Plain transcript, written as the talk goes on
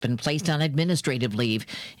been placed on administrative leave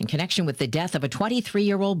in connection with the death of a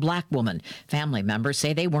 23-year-old black woman. Family members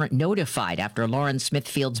say they weren't notified after Lauren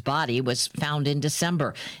Smithfield's body was found in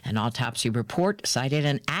December. An autopsy report cited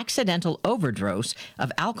an accidental overdose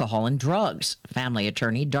of alcohol and drugs. Family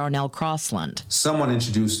attorney Darnell Crossland. Someone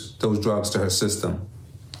introduced those drugs to her system,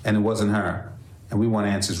 and it wasn't her. And we want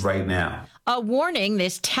answers right now. A warning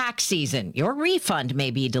this tax season. Your refund may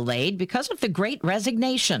be delayed because of the Great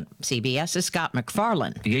Resignation. CBS's Scott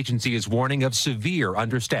McFarland. The agency is warning of severe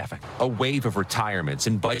understaffing. A wave of retirements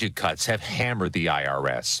and budget cuts have hammered the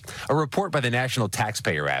IRS. A report by the National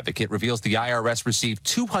Taxpayer Advocate reveals the IRS received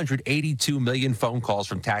 282 million phone calls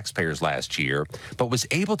from taxpayers last year, but was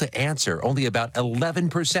able to answer only about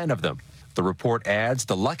 11% of them. The report adds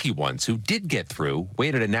the lucky ones who did get through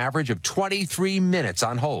waited an average of 23 minutes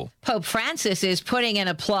on hold. Pope Francis is putting in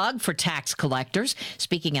a plug for tax collectors.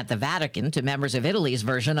 Speaking at the Vatican to members of Italy's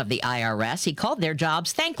version of the IRS, he called their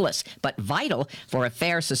jobs thankless, but vital for a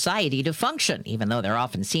fair society to function, even though they're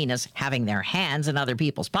often seen as having their hands in other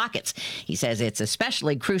people's pockets. He says it's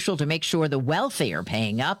especially crucial to make sure the wealthy are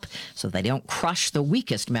paying up so they don't crush the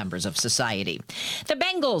weakest members of society. The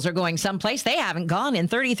Bengals are going someplace they haven't gone in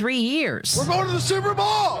 33 years. We're going to the Super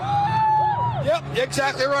Bowl! Yep,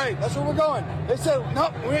 exactly right. That's where we're going. They said,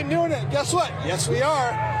 nope, we ain't doing it. Guess what? Yes, we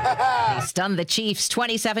are. They stunned the Chiefs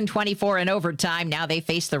 27-24 in overtime. Now they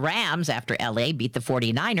face the Rams after L.A. beat the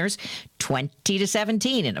 49ers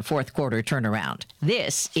 20-17 in a fourth quarter turnaround.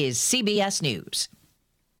 This is CBS News.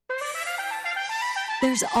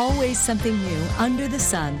 There's always something new under the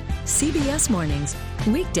sun. CBS Mornings,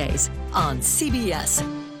 weekdays on CBS.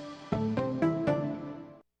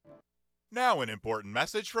 Now an important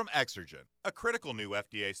message from Exergen. A critical new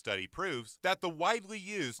FDA study proves that the widely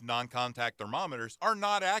used non-contact thermometers are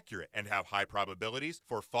not accurate and have high probabilities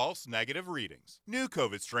for false negative readings. New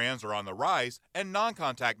COVID strands are on the rise, and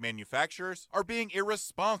non-contact manufacturers are being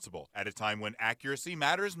irresponsible at a time when accuracy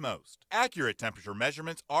matters most. Accurate temperature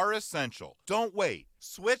measurements are essential. Don't wait.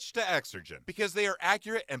 Switch to Exergen because they are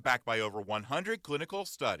accurate and backed by over 100 clinical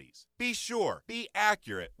studies. Be sure, be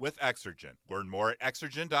accurate with Exergen. Learn more at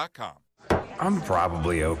Exergen.com. I'm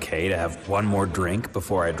probably okay to have one more drink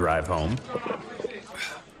before I drive home.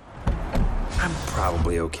 I'm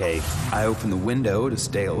probably okay. I open the window to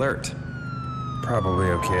stay alert. Probably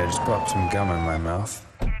okay. I just popped some gum in my mouth.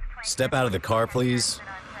 Step out of the car, please.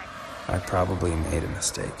 I probably made a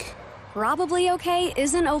mistake. Probably okay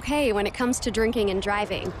isn't okay when it comes to drinking and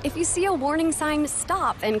driving. If you see a warning sign,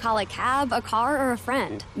 stop and call a cab, a car, or a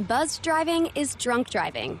friend. Buzzed driving is drunk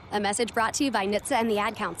driving. A message brought to you by NHTSA and the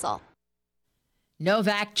Ad Council.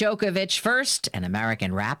 Novak Djokovic first, an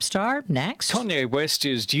American rap star next. Kanye West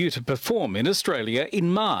is due to perform in Australia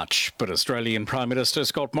in March, but Australian Prime Minister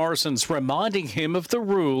Scott Morrison's reminding him of the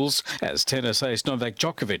rules as tennis ace Novak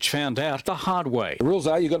Djokovic found out the hard way. The rules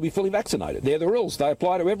are you've got to be fully vaccinated. They're the rules. They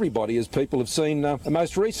apply to everybody, as people have seen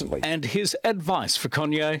most recently. And his advice for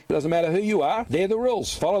Kanye? It doesn't matter who you are, they're the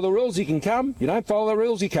rules. Follow the rules, you can come. You don't follow the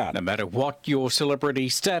rules, you can't. No matter what your celebrity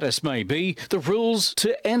status may be, the rules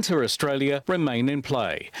to enter Australia remain in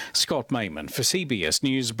play. Scott Mayman for CBS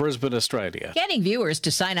News, Brisbane, Australia. Getting viewers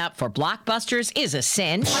to sign up for blockbusters is a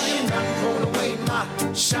sin.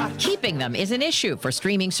 Keeping them is an issue for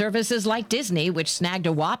streaming services like Disney, which snagged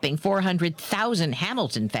a whopping 400,000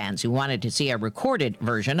 Hamilton fans who wanted to see a recorded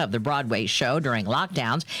version of the Broadway show during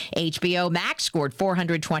lockdowns. HBO Max scored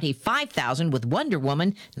 425,000 with Wonder Woman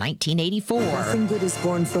 1984. Nothing good is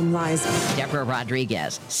born from lies. Deborah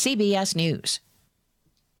Rodriguez, CBS News.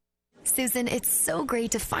 Susan, it's so great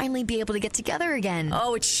to finally be able to get together again.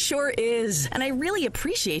 Oh, it sure is. And I really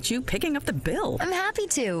appreciate you picking up the bill. I'm happy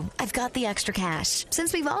to. I've got the extra cash.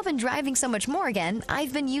 Since we've all been driving so much more again,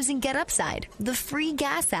 I've been using Get Upside, the free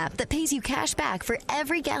gas app that pays you cash back for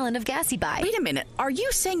every gallon of gas you buy. Wait a minute. Are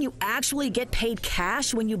you saying you actually get paid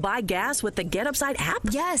cash when you buy gas with the Get Upside app?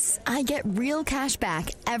 Yes, I get real cash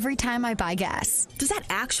back every time I buy gas. Does that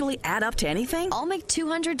actually add up to anything? I'll make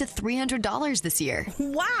 $200 to $300 this year.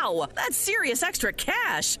 Wow, that's serious extra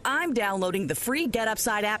cash. I'm downloading the free Get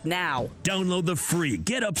Upside app now. Download the free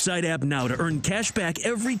Get Upside app now to earn cash back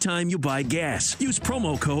every time you buy gas. Use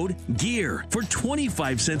promo code GEAR for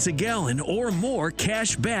 25 cents a gallon or more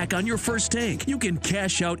cash back on your first tank. You can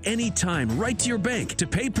cash out anytime right to your bank, to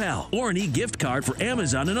PayPal, or an e-gift card for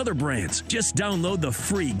Amazon and other brands. Just download the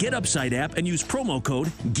free Get Upside app and use promo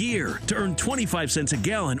code GEAR to earn 25 cents a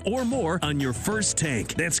gallon or more on your first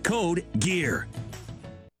tank. That's code GEAR.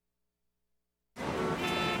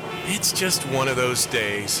 It's just one of those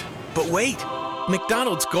days. But wait,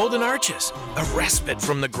 McDonald's Golden Arches, a respite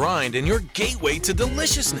from the grind and your gateway to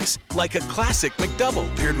deliciousness, like a classic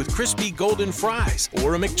McDouble paired with crispy golden fries,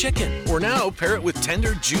 or a McChicken, or now pair it with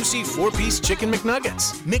tender, juicy 4-piece chicken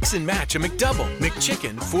McNuggets. Mix and match a McDouble,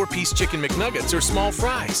 McChicken, 4-piece chicken McNuggets, or small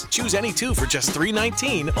fries. Choose any two for just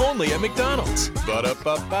 $3.19 only at McDonald's.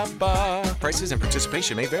 Ba-da-ba-ba-ba. Prices and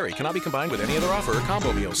participation may vary. Cannot be combined with any other offer or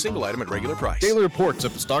combo meal. Single item at regular price. Daily reports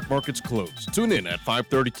at the stock market's close. Tune in at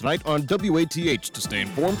 5:30 tonight on WATH to stay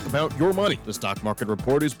informed about your money. The Stock Market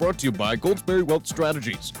Report is brought to you by Goldsberry Wealth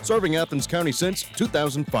Strategies, serving Athens County since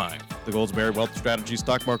 2005. The Goldsberry Wealth Strategies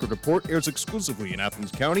Stock Market Report airs exclusively in Athens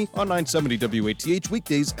County on 970 WATH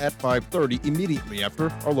weekdays at 5:30 immediately after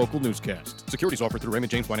our local newscast. Securities offered through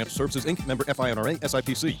Raymond James Financial Services, Inc., member FINRA,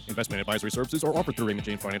 SIPC. Investment advisory services are offered through Raymond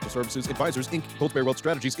James Financial Services Advisors, Inc. Goldsberry Wealth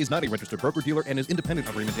Strategies is not a registered broker-dealer and is independent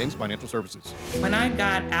of Raymond James Financial Services. When I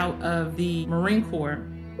got out of the Marine Corps,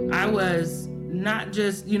 I was not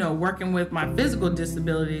just, working with my physical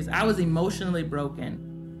disabilities, I was emotionally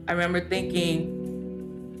broken. I remember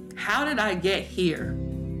thinking, how did I get here?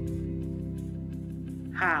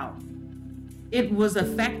 How? It was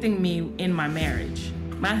affecting me in my marriage.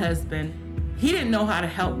 My husband, he didn't know how to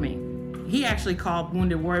help me. He actually called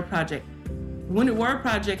Wounded Warrior Project. Wounded Warrior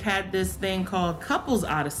Project had this thing called Couples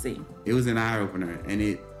Odyssey. It was an eye-opener,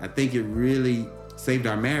 and I think it really saved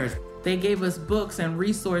our marriage. They gave us books and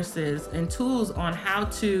resources and tools on how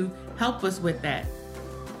to help us with that.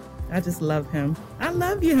 I just love him. I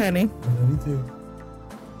love you, honey. Me too.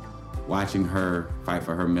 Watching her fight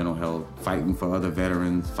for her mental health, fighting for other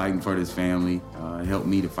veterans, fighting for this family, helped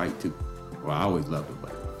me to fight too. Well, I always loved her,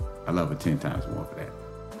 but I love her 10 times more for that.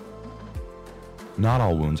 Not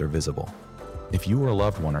all wounds are visible. If you or a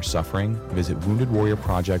loved one are suffering, visit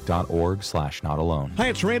woundedwarriorproject.org/notalone. Hi,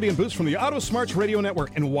 it's Randy and Boots from the Auto Smarts Radio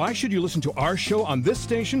Network. And why should you listen to our show on this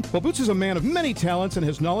station? Well, Boots is a man of many talents and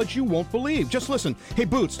has knowledge you won't believe. Just listen. Hey,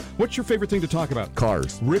 Boots, what's your favorite thing to talk about?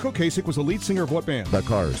 Cars. Rick Ocasek was the lead singer of what band? The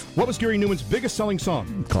Cars. What was Gary Newman's biggest selling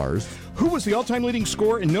song? Cars. Who was the all-time leading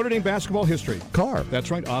scorer in Notre Dame basketball history? Car. That's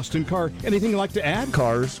right, Austin Carr. Anything you'd like to add?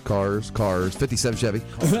 Cars. 57 Chevy.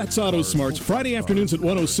 That's Auto Smarts, Friday afternoons at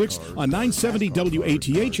 106 on 970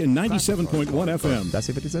 WATH and 97.1 FM. That's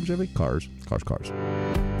a 57 Chevy? Cars.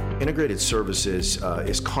 Integrated Services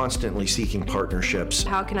is constantly seeking partnerships.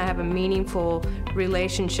 How can I have a meaningful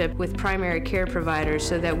relationship with primary care providers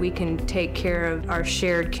so that we can take care of our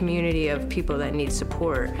shared community of people that need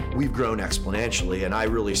support? We've grown exponentially, and I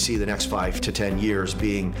really see the next 5 to 10 years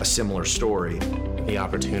being a similar story. The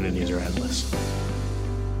opportunities are endless.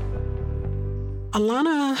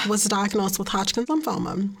 Alana was diagnosed with Hodgkin's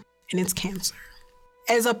lymphoma, and it's cancer.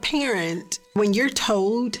 As a parent, when you're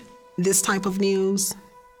told this type of news,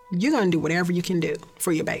 you're going to do whatever you can do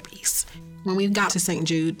for your babies. When we got to St.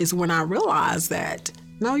 Jude is when I realized that,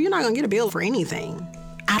 no, you're not going to get a bill for anything.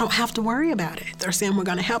 I don't have to worry about it. They're saying we're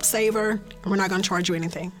going to help save her, and we're not going to charge you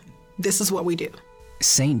anything. This is what we do.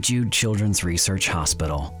 St. Jude Children's Research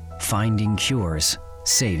Hospital. Finding cures,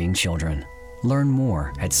 saving children. Learn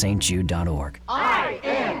more at stjude.org.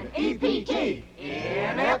 INEPT,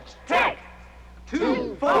 EMF Tech,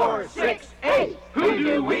 2468. Who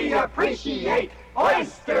do we appreciate?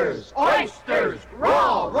 Oysters, oysters,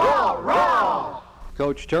 raw, raw, raw.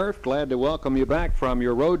 Coach Turf, glad to welcome you back from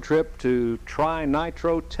your road trip to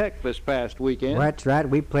Tri-Nitro Tech this past weekend. That's right.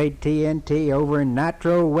 We played TNT over in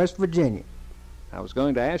Nitro, West Virginia. I was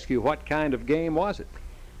going to ask you, what kind of game was it?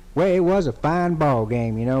 Well, it was a fine ball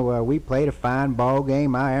game. We played a fine ball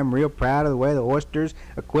game. I am real proud of the way the Oysters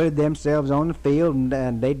acquitted themselves on the field,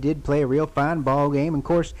 and they did play a real fine ball game. And of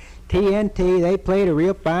course, TNT, they played a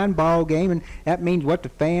real fine ball game, and that means what the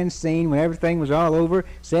fans seen when everything was all over,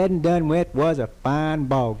 said and done with, was a fine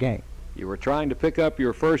ball game. You were trying to pick up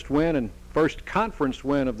your first win and first conference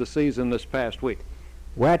win of the season this past week.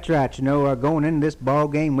 Well, that's right. Going into this ball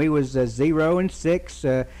game, we was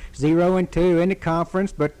 0-6, 0-2 in the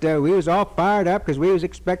conference, but we was all fired up because we was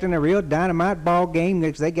expecting a real dynamite ball game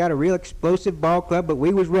because they got a real explosive ball club, but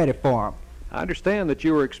we was ready for them. I understand that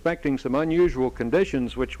you were expecting some unusual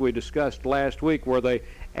conditions, which we discussed last week. Were they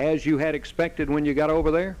as you had expected when you got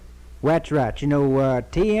over there? Well, that's right.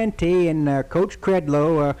 TNT and Coach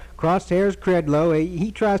Credlow, Crosshairs Credlow,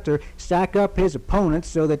 he tries to stack up his opponents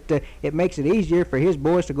so that it makes it easier for his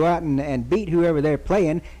boys to go out and beat whoever they're playing.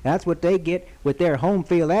 And that's what they get with their home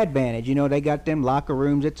field advantage. They got them locker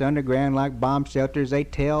rooms that's underground like bomb shelters. They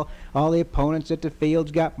tell all the opponents that the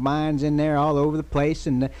field's got mines in there all over the place.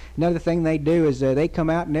 And another thing they do is they come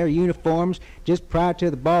out in their uniforms just prior to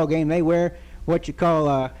the ball game. They wear what you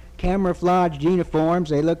call camouflaged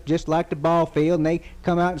uniforms. They look just like the ball field, and they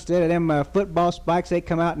come out instead of them football spikes. They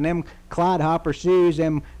come out in them clodhopper shoes,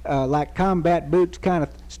 them like combat boots kind of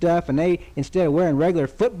stuff. And they, instead of wearing regular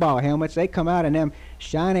football helmets, they come out in them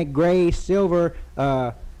shiny gray, silver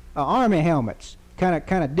army helmets.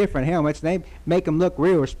 Kind of different helmets, and they make them look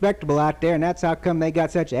real respectable out there, and that's how come they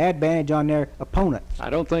got such an advantage on their opponents.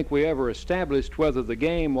 I don't think we ever established whether the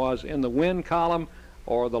game was in the win column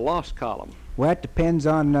or the loss column. Well, that depends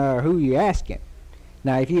on who you're asking.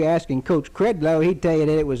 Now, if you're asking Coach Credlow, he'd tell you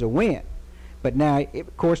that it was a win. But now,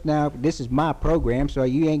 of course, now this is my program, so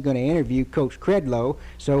you ain't going to interview Coach Credlow.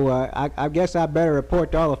 So I guess I better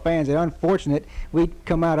report to all the fans that, unfortunate, we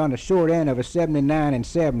come out on the short end of a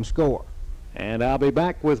 79-7 score. And I'll be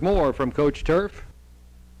back with more from Coach Turf.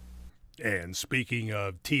 And speaking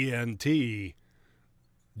of TNT,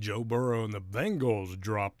 Joe Burrow and the Bengals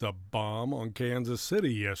dropped a bomb on Kansas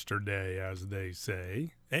City yesterday, as they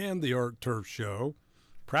say. And the Art Turf Show,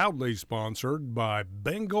 proudly sponsored by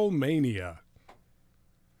Bengal Mania.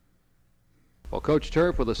 Well, Coach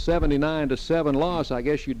Turf, with a 79-7 loss, I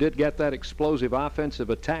guess you did get that explosive offensive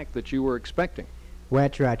attack that you were expecting. Well,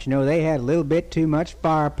 that's right. You know, they had a little bit too much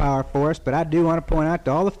firepower for us, but I do want to point out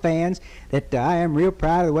to all the fans that I am real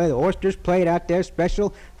proud of the way the Oysters played out there.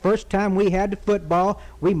 Special first time we had the football,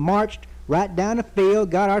 we marched right down the field,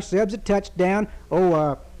 got ourselves a touchdown.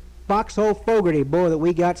 Foxhole Fogarty, boy, that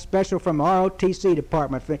we got special from the ROTC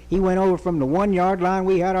department. He went over from the 1-yard line.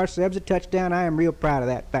 We had ourselves a touchdown. I am real proud of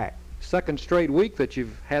that fact. Second straight week that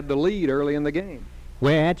you've had the lead early in the game.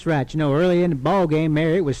 Well, that's right. You know, early in the ball game,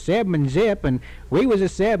 Mary, it was 7-0, and we was a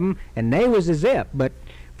 7, and they was a zip. But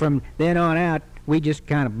from then on out, we just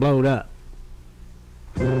kind of blowed up.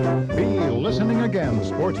 Be listening again,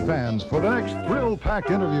 sports fans, for the next thrill-packed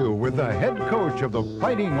interview with the head coach of the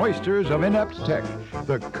Fighting Oysters of Inept Tech,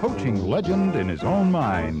 the coaching legend in his own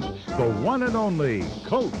mind, the one and only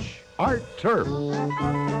Coach Art Turf.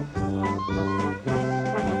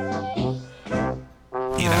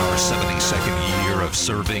 In our 72nd year of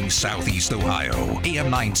serving Southeast Ohio, AM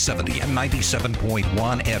 970 and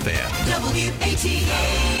 97.1 FM.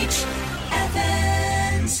 WATH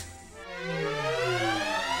Athens.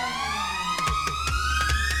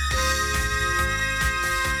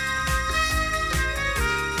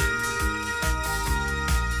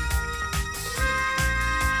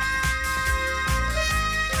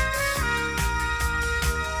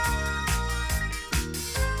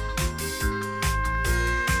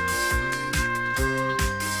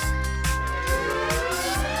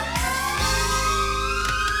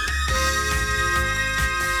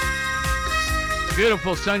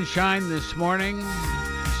 Beautiful sunshine this morning.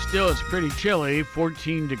 Still, it's pretty chilly,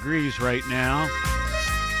 14 degrees right now.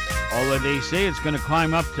 Although they say it's going to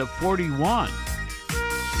climb up to 41.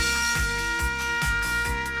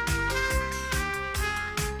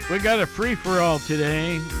 We got a free-for-all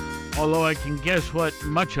today, although I can guess what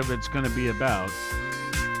much of it's going to be about.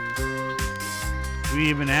 We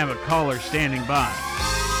even have a caller standing by.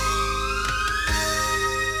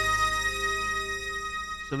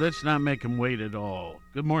 So let's not make him wait at all.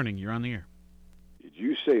 Good morning. You're on the air. Did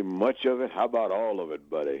you say much of it? How about all of it,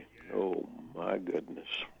 buddy? Oh, my goodness.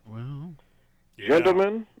 Well,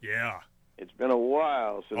 gentlemen. Yeah. It's been a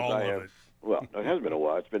while since all I of have. It. Well, it has been a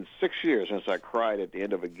while. It's been 6 years since I cried at the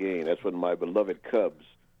end of a game. That's when my beloved Cubs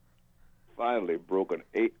finally broke an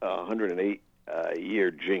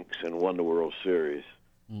 108-year jinx and won the World Series.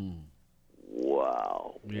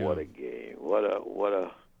 Wow. Yeah. What a game. What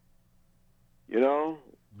a. You know.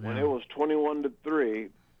 When it was 21-3,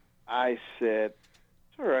 I said,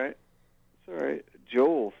 "It's all right. It's all right. Joe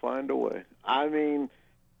will find a way." I mean,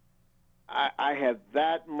 I had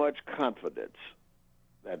that much confidence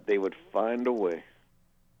that they would find a way.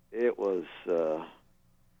 It was,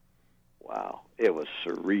 wow. It was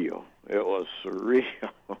surreal. It was surreal.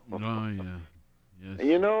 Oh, yeah. Yes. And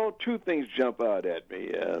you know, two things jump out at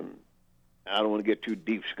me. I don't want to get too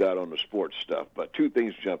deep, Scott, on the sports stuff, but two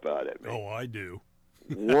things jump out at me. Oh, I do.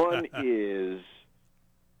 One is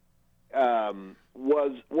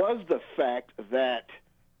was the fact that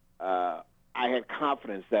I had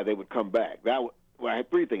confidence that they would come back. I had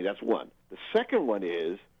three things. That's one. The second one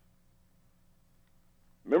is,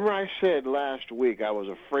 remember I said last week I was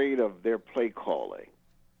afraid of their play calling,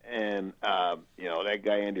 and that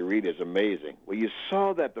guy Andy Reid is amazing. Well, you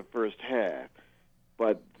saw that the first half,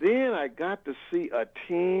 but then I got to see a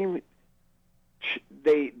team.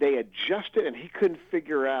 They adjusted, and he couldn't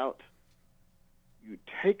figure out. You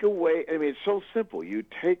take away, I mean, it's so simple. You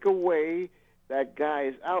take away that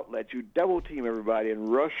guy's outlet. You double-team everybody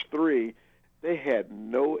and rush three. They had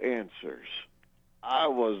no answers. I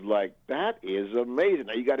was like, that is amazing.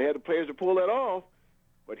 Now, you got to have the players to pull that off,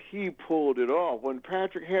 but he pulled it off. When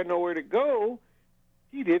Patrick had nowhere to go,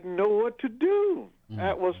 he didn't know what to do.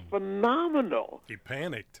 That was phenomenal. He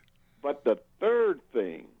panicked. But the third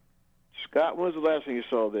thing, Scott, when was the last time you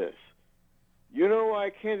saw this? You know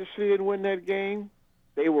why Kansas City didn't win that game?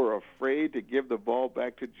 They were afraid to give the ball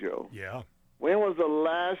back to Joe. Yeah. When was the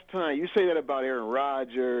last time? You say that about Aaron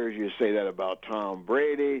Rodgers. You say that about Tom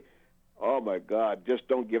Brady. Oh, my God, just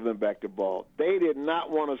don't give them back the ball. They did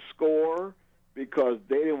not want to score because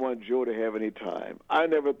they didn't want Joe to have any time. I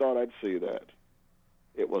never thought I'd see that.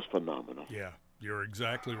 It was phenomenal. Yeah, you're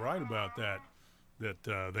exactly right about that,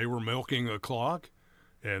 that they were milking the clock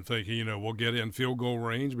and thinking, we'll get in field goal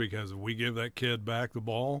range because if we give that kid back the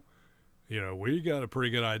ball, we got a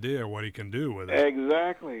pretty good idea what he can do with it.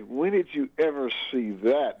 Exactly. When did you ever see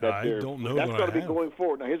that? I don't know. That's going to be going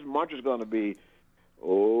forward. Now, his mantra's going to be,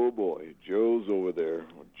 oh, boy, Joe's over there.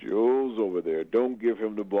 Joe's over there. Don't give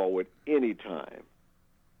him the ball with any time.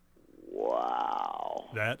 Wow.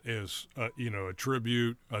 That is, a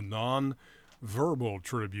tribute, a non-verbal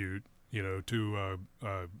tribute, to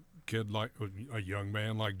a kid like a young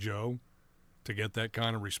man like Joe. To get that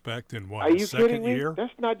kind of respect in Are you second kidding me? year?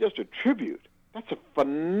 That's not just a tribute. That's a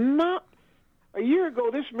A year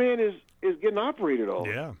ago, this man is getting operated on.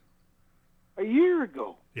 Yeah. A year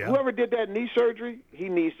ago. Yeah. Whoever did that knee surgery, he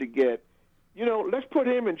needs to get, let's put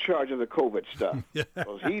him in charge of the COVID stuff.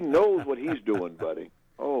 Because he knows what he's doing, buddy.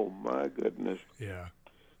 Oh, my goodness. Yeah.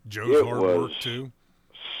 Joe's hard work, too.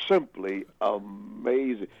 Simply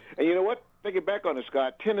amazing. And you know what? Thinking back on it,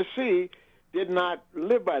 Scott, Tennessee did not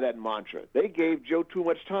live by that mantra. They gave Joe too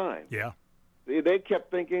much time. Yeah. They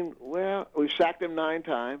kept thinking, well, we sacked him 9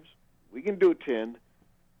 times. We can do 10.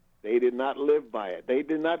 They did not live by it. They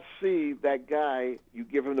did not see that guy, you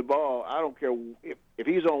give him the ball, I don't care if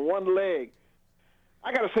he's on one leg.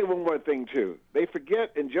 I got to say one more thing, too. They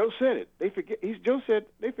forget, and Joe said it, Joe said,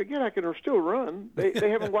 they forget I can still run. They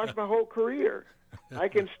haven't watched my whole career. I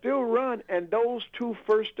can still run, and those 2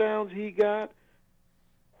 first downs he got,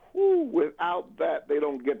 without that, they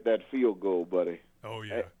don't get that field goal, buddy. Oh,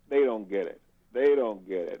 yeah. They don't get it. They don't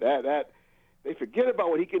get it. That they forget about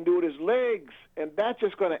what he can do with his legs, and that's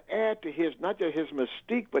just going to add to his, not just his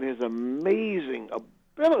mystique, but his amazing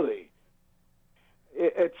ability.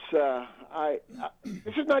 This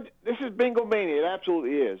is bingo mania. It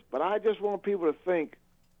absolutely is. But I just want people to think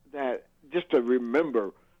that, just to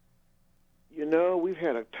remember, we've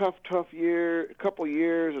had a tough year, a couple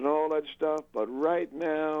years and all that stuff, but right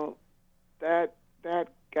now, that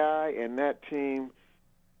guy and that team,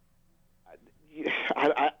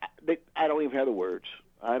 I don't even have the words.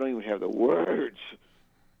 I don't even have the words.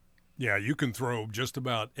 Yeah, you can throw just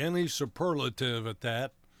about any superlative at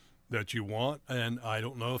that you want, and I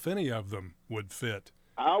don't know if any of them would fit.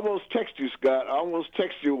 I almost text you, Scott. I almost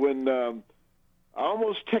text you when Mahomes,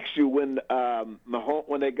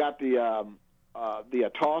 when they got the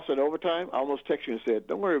toss in overtime. I almost texted you and said,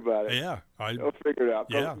 "Don't worry about it. Yeah, I'll figure it out."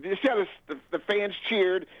 Yeah. You see how the fans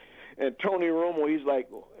cheered, and Tony Romo, he's like,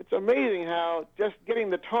 "It's amazing how just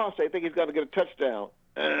getting the toss, they think he's going to get a touchdown."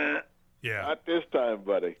 Yeah. Not this time,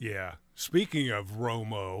 buddy. Yeah. Speaking of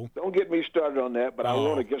Romo, don't get me started on that, but I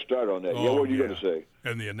want to get started on that. Yeah, what are you going to say?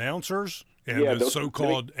 And the announcers and the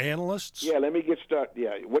so-called analysts. Yeah, let me get started.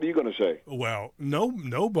 Yeah, what are you going to say? Well,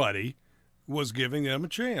 nobody was giving them a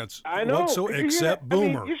chance. I know. Except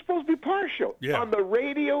Boomer. You're supposed to be partial. Yeah. On the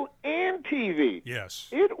radio and TV. Yes.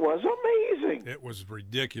 It was amazing. It was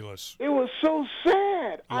ridiculous. It was so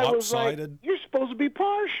sad. Lopsided. I was like, you're supposed to be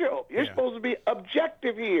partial. You're supposed to be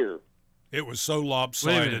objective here. It was so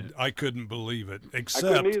lopsided, I couldn't believe it. I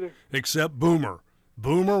couldn't either. Except Boomer.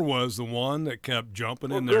 Boomer was the one that kept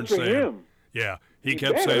jumping in there and saying, him. Yeah, he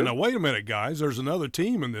kept saying, "Now wait a minute, guys. There's another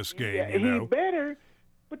team in this game." Yeah, he better.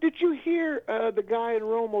 But did you hear the guy in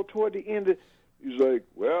Romo toward the end? He's like,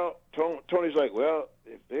 "Well, Tony's like, well,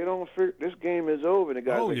 if they don't figure this game is over," and the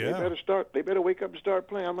guy's they better start. They better wake up and start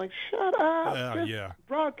playing. I'm like, "Shut up!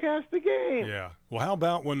 Broadcast the game." Yeah. Well, how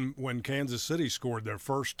about when Kansas City scored their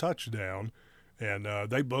first touchdown, and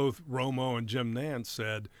they both, Romo and Jim Nantz,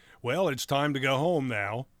 said, "Well, it's time to go home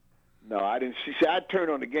now." No, I didn't see. I turned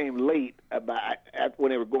on the game late when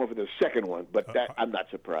they were going for the second one, but I'm not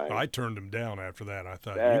surprised. I turned them down after that. I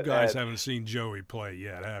thought, you guys haven't seen Joey play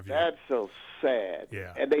yet, have you? That's so sad.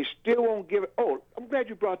 Yeah. And they still won't give it. Oh, I'm glad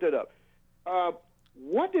you brought that up.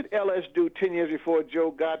 What did LS do 10 years before Joe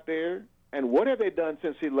got there, and what have they done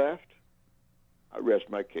since he left? I rest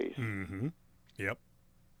my case. Mm-hmm. Yep.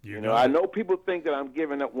 I know people think that I'm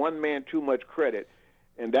giving up one man too much credit.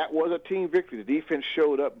 And that was a team victory. The defense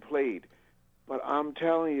showed up and played. But I'm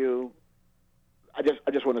telling you, I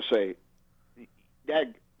just want to say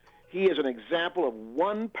that he is an example of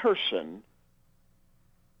one person,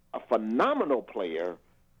 a phenomenal player,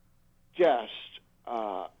 just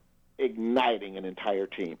igniting an entire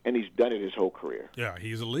team, and he's done it his whole career. Yeah,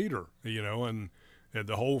 he's a leader, and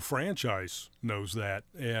the whole franchise knows that.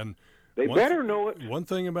 And they better know it. One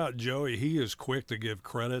thing about Joey, he is quick to give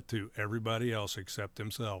credit to everybody else except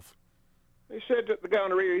himself. They said to the guy on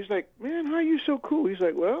the radio, he's like, "Man, how are you so cool?" He's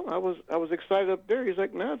like, "Well, I was excited up there." He's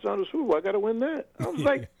like, "Now it's on the Super Bowl. I got to win that." I was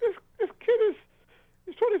like, "This kid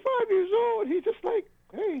he's 25 years old. He's just like,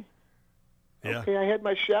 hey, okay, I had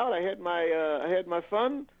my shout, I had my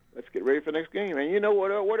fun. Let's get ready for the next game." And you know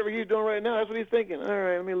what? Whatever he's doing right now, that's what he's thinking. All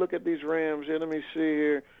right, let me look at these Rams here. Let me see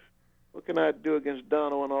here. What can I do against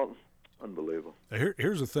Donald and all? Unbelievable.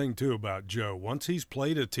 Here's the thing too about Joe. Once he's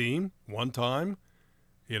played a team one time,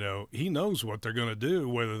 he knows what they're going to do,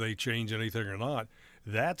 whether they change anything or not.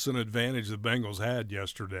 That's an advantage the Bengals had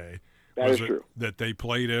yesterday. That is true. That they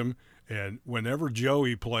played him, and whenever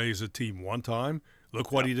Joey plays a team one time,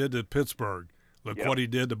 look what he did to Pittsburgh. Look what he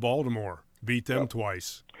did to Baltimore. Beat them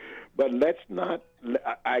twice. But let's not.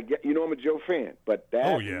 I'm a Joe fan, but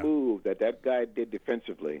that move that guy did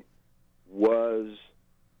defensively was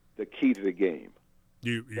the key to the game.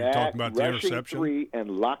 You talking about the interception? Three and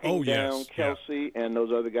locking down Kelsey and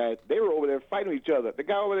those other guys. They were over there fighting each other. The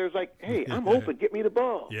guy over there was like, "Hey, I'm open. Get me the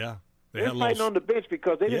ball." Yeah. They're fighting on the bench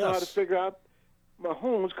because they didn't know how to figure out.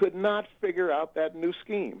 Mahomes could not figure out that new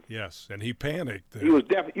scheme. Yes, and he panicked. He was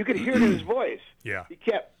definitely. You could hear it in his voice. Yeah. He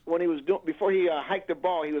kept when he was doing before he hiked the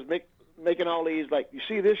ball. He was making all these like, "You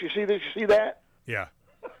see this? You see this? You see that?" Yeah.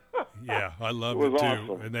 Yeah, I loved it too.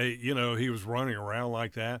 Awesome. And they, he was running around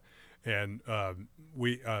like that. And an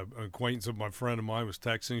acquaintance of my friend of mine was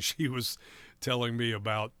texting. She was telling me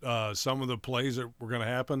about some of the plays that were going to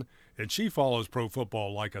happen, and she follows pro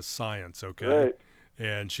football like a science. Okay. Right.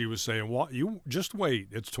 And she was saying, "What? You just wait.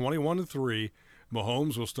 It's 21-3.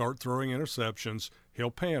 Mahomes will start throwing interceptions. He'll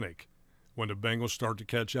panic when the Bengals start to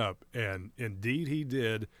catch up." And indeed, he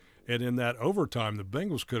did. And in that overtime, the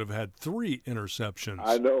Bengals could have had 3 interceptions.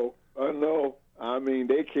 I know. I mean,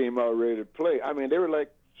 they came out ready to play. I mean, they were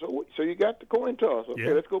like, "So you got the coin toss?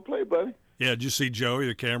 Okay, let's go play, buddy." Yeah. Did you see Joey?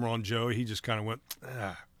 The camera on Joey. He just kind of went.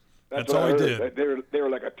 That's all he did. They were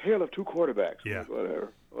like a tale of two quarterbacks. Yeah.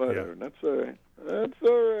 Whatever. Yeah. That's all right. That's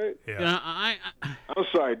all right. Yeah. I'm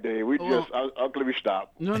sorry, Dave. Let me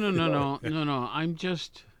stop. No.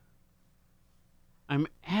 I'm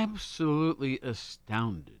absolutely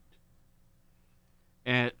astounded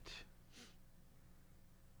at,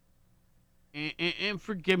 and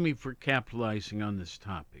forgive me for capitalizing on this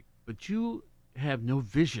topic, but you have no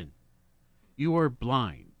vision. You are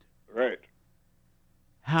blind. Right.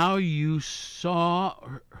 How you saw,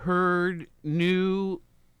 heard, knew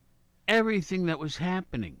everything that was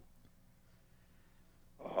happening.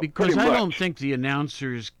 Because I don't think the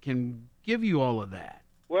announcers can give you all of that.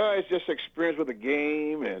 Well, it's just experience with the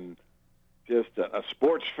game and just a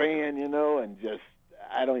sports fan, and just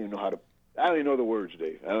I don't even know the words,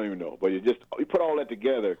 Dave. I don't even know. But you put all that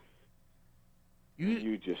together.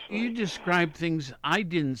 You described things I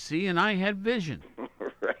didn't see, and I had vision.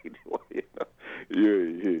 Right. Well,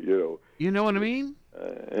 you know what I mean?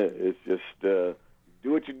 It's just do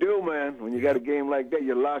what you do, man. When you got a game like that,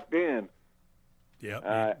 you're locked in. Yeah.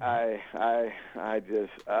 I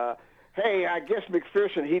just. Hey, I guess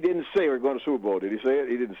McPherson, he didn't say we're going to Super Bowl. Did he say it?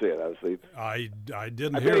 He didn't say it, obviously. I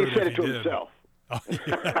didn't hear it. He said it to himself.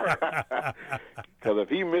 Because if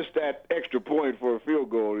he missed that extra point for a field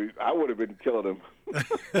goal, I would have been killing him.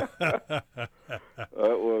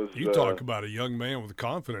 You talk about a young man with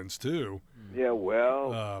confidence, too. Yeah,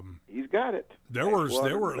 well, he's got it. There were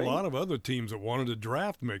a lot of other teams that wanted to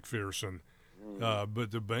draft McPherson,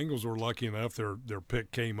 but the Bengals were lucky enough their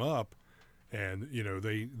pick came up. And,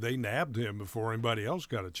 they nabbed him before anybody else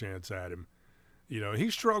got a chance at him.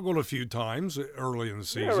 He struggled a few times early in the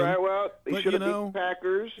season. Yeah, right. Well, he should have beat the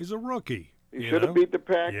Packers. He's a rookie. He should have beat the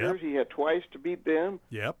Packers. Yep. He had twice to beat them.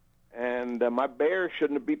 Yep. And my Bears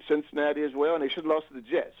shouldn't have beat Cincinnati as well, and they should have lost to the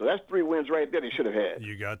Jets. So that's 3 wins right there they should have had.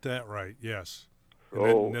 You got that right, yes.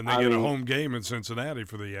 And then they get a home game in Cincinnati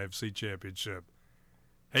for the AFC Championship.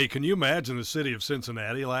 Hey, can you imagine the city of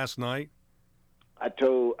Cincinnati last night? I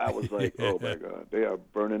was like, oh, my God, they are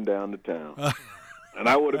burning down the town. And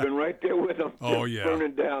I would have been right there with them. Oh, yeah.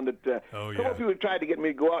 Burning down the town. Oh, yeah. A couple people tried to get me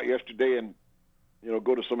to go out yesterday and,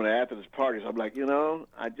 go to some of the Athens parties. I'm like,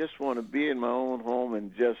 I just want to be in my own home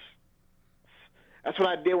and just – that's what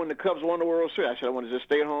I did when the Cubs won the World Series. I said I want to just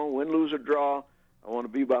stay at home, win, lose, or draw, I want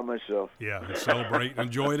to be by myself. Yeah, and celebrate and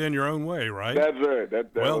enjoy it in your own way, right? That's right.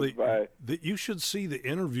 That well, was you should see the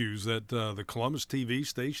interviews that the Columbus TV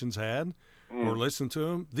stations had or listen to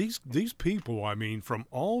them. These people, I mean, from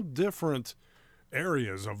all different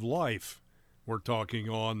areas of life, were talking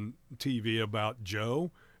on TV about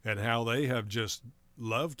Joe and how they have just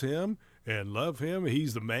loved him and love him.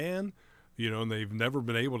 He's the man, and they've never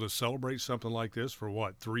been able to celebrate something like this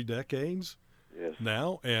for, 3 decades? Yes.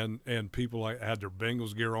 Now, and people had their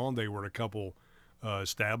Bengals gear on. They were at a couple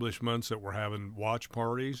establishments that were having watch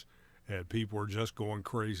parties, and people were just going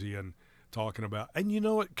crazy and talking about. And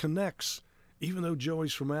it connects, even though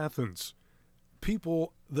Joey's from Athens.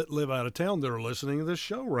 People that live out of town that are listening to this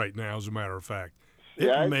show right now, as a matter of fact,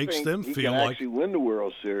 it makes them feel he can like actually win the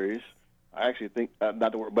World Series. I actually think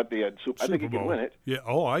not the World, but the I think he can win it. Yeah.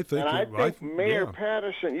 Oh, I think. And I think Mayor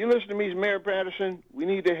Patterson. You listen to me, Mayor Patterson. We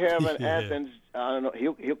need to have an Athens. I don't know.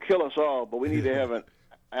 He'll kill us all, but we need to have an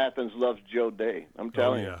Athens loves Joe Day. I'm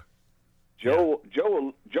telling you. Joe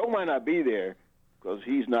might not be there because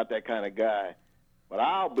he's not that kind of guy, but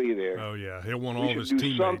I'll be there. Oh yeah, he'll want all his teammates.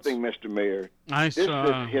 teammates. Something, Mr. Mayor. This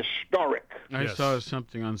is historic. I saw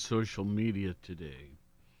something on social media today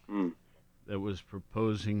that was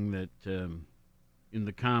proposing that in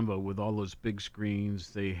the combo with all those big screens,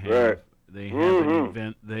 they have an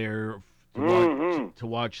event there to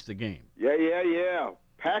watch the game. Yeah.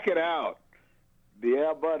 Pack it out.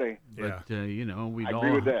 Yeah, buddy. But we'd I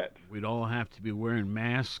agree with that. We'd all have to be wearing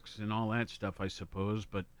masks and all that stuff, I suppose.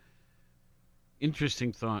 But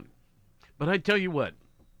interesting thought. But I tell you what.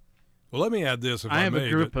 Well, let me add this. If I have a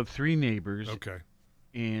group of 3 neighbors. Okay.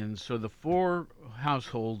 And so the 4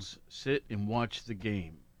 households sit and watch the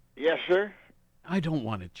game. Yes, sir. I don't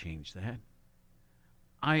want to change that.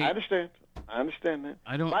 I understand. I understand that.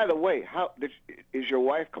 I don't. By the way, is your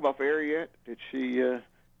wife come off air yet? Did she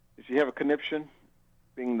have a conniption,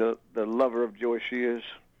 being the lover of Joey she is?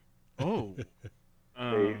 Oh,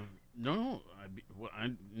 no.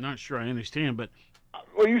 I'm not sure I understand, but.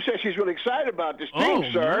 Well, you said she's really excited about this team,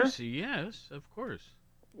 sir. Mercy, yes, of course.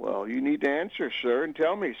 Well, you need to answer, sir, and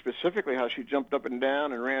tell me specifically how she jumped up and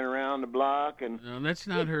down and ran around the block. And no, that's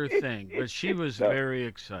not her thing, but she was very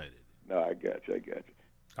excited. No, I got you.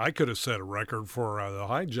 I could have set a record for the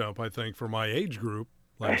high jump, I think, for my age group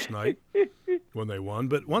last night when they won.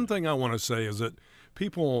 But one thing I want to say is that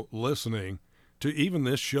people listening to even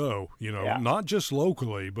this show, not just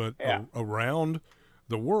locally, but around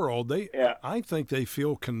the world, I think they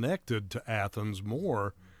feel connected to Athens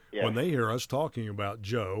more when they hear us talking about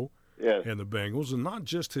Joe and the Bengals, and not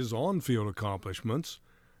just his on-field accomplishments,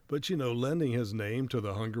 but, lending his name to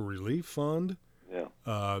the Hunger Relief Fund,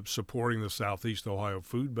 supporting the Southeast Ohio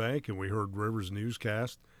Food Bank, and we heard Rivers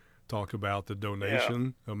Newscast talk about the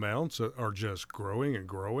donation amounts that are just growing and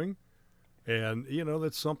growing. And,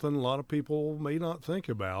 that's something a lot of people may not think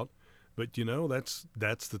about. But,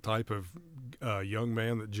 that's the type of young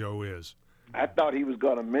man that Joe is. I thought he was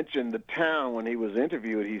going to mention the town when he was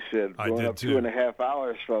interviewed. He said, going up 2.5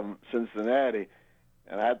 hours from Cincinnati.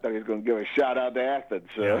 And I thought he was going to give a shout-out to Athens.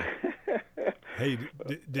 So. Yeah. Hey,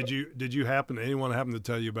 did anyone happen to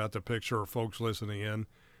tell you about the picture, or folks listening in,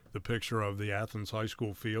 the picture of the Athens High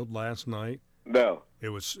School field last night? No. It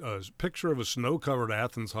was a picture of a snow-covered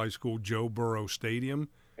Athens High School Joe Burrow Stadium.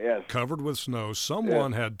 Yes. Covered with snow.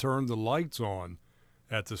 Someone had turned the lights on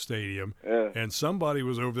at the stadium, and somebody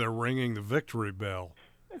was over there ringing the victory bell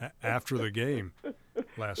after the game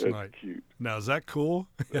last night. Cute. Now, is that cool?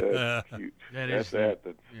 That's cute. That's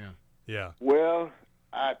Athens. Yeah. Well,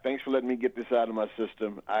 thanks for letting me get this out of my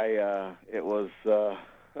system. It was.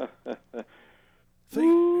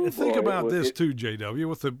 Think about this too,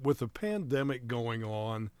 JW, with the pandemic going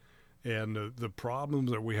on, and the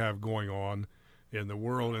problems that we have going on in the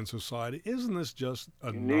world and society. Isn't this just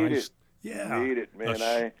a nice? Yeah, you need it,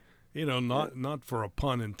 man. Not for a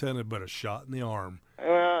pun intended, but a shot in the arm.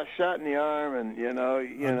 Well, a shot in the arm, and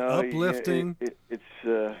uplifting.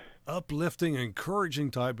 It's uplifting,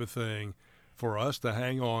 encouraging type of thing for us to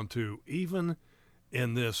hang on to, even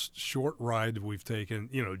in this short ride that we've taken.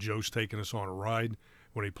 Joe's taken us on a ride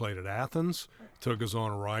when he played at Athens, took us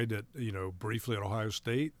on a ride at, briefly at Ohio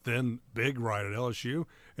State, then big ride at LSU,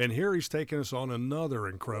 and here he's taking us on another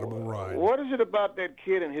incredible ride. What is it about that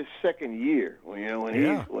kid in his second year? When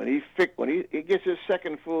he gets his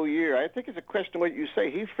second full year, I think it's a question of what you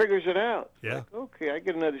say. He figures it out. Yeah. Like, okay, I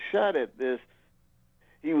get another shot at this.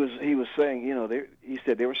 He was saying, he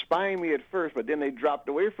said they were spying me at first, but then they dropped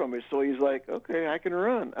away from me. So he's like, okay, I can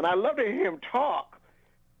run. And I love to hear him talk.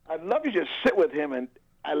 I'd love to just sit with him, and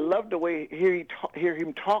I love the way hear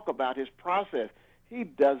him talk about his process. He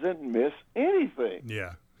doesn't miss anything.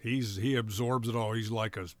 Yeah, He absorbs it all. He's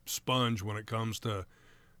like a sponge when it comes to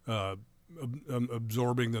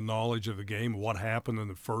absorbing the knowledge of the game, what happened in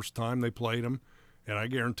the first time they played him. And I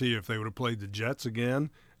guarantee you, if they would have played the Jets again,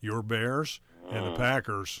 your Bears, and the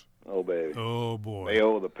Packers. Oh, baby. Oh, boy. They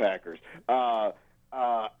owe the Packers.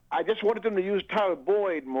 I just wanted them to use Tyler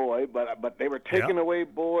Boyd more, but they were taking away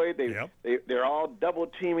Boyd. They're all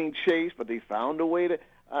double-teaming Chase, but they found a way to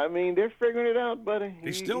 – I mean, they're figuring it out, buddy.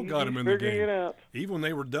 He still got him in the game. Figuring it out. Even when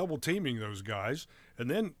they were double-teaming those guys. And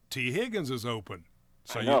then T. Higgins is open.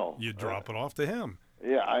 So I know. You drop it off to him.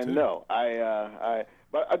 Yeah, I know.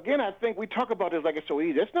 But again, I think we talk about this like it's so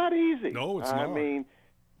easy. It's not easy. No, it's not. I mean,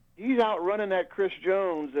 he's outrunning that Chris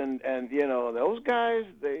Jones, and those guys.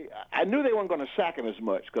 I knew they weren't going to sack him as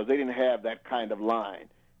much because they didn't have that kind of line.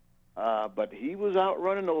 But he was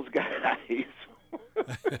outrunning those guys.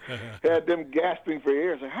 Had them gasping for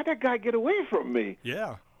air. Like, how'd that guy get away from me?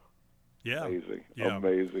 Yeah. Amazing. Yeah.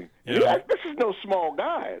 Amazing. Yeah. This is no small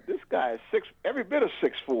guy. This guy is every bit of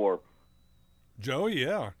 6'4". Joey,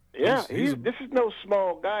 yeah. Yeah, this is no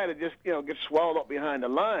small guy to just get swallowed up behind the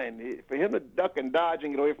line. For him to duck and dodge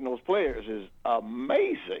and get away from those players is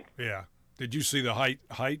amazing. Yeah. Did you see the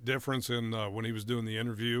height difference in when he was doing the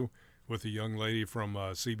interview with the young lady from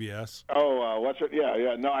CBS? Oh, what's it?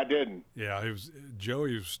 Yeah. No, I didn't. Yeah,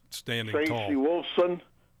 Joey was standing Tracy tall. Wolfson.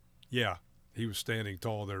 Yeah, he was standing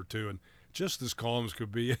tall there too, and just as calm as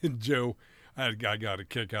could be. And Joe, I got a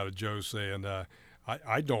kick out of Joe saying,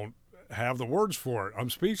 "I don't have the words for it. I'm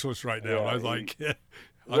speechless right now." Yeah, I was like,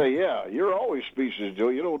 yeah, you're always speechless, Joe.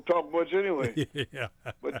 You don't talk much anyway. Yeah.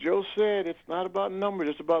 But Joe said it's not about numbers,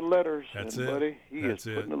 it's about letters. That's and it. Buddy, he That's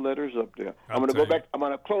is it. putting the letters up there. I'll I'm going to go tell back. I'm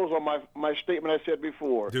going to close on my statement I said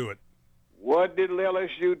before. Do it. What did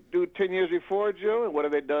LSU do 10 years before, Joe, and what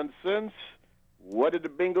have they done since? What did the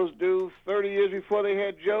Bengals do 30 years before they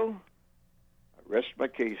had Joe? I rest my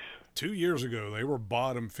case. 2 years ago, they were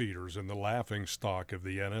bottom feeders in the laughing stock of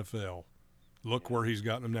the NFL. Look where he's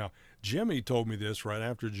gotten them now. Jimmy told me this right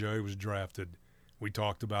after Joey was drafted. We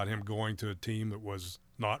talked about him going to a team that was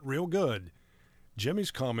not real good. Jimmy's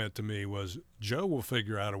comment to me was, Joe will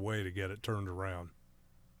figure out a way to get it turned around.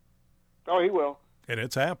 Oh, he will. And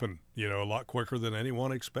it's happened, a lot quicker than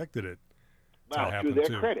anyone expected it to Now, happen to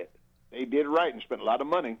their credit, they did right and spent a lot of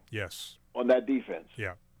money Yes. on that defense.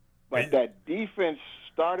 Yeah. But that defense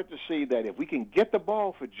started to see that if we can get the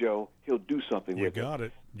ball for Joe, he'll do something with it. You got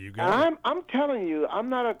it. You got it. I'm telling you, I'm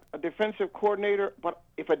not a defensive coordinator, but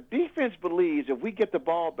if a defense believes if we get the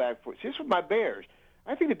ball back for – see, this was my Bears.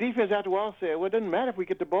 I think the defense after a while said, well, it doesn't matter if we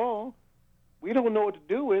get the ball. We don't know what to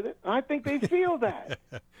do with it. And I think they feel that.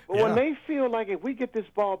 But when they feel like if we get this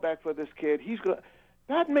ball back for this kid, he's going to –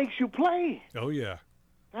 that makes you play. Oh, yeah.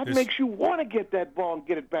 That makes you want to get that ball and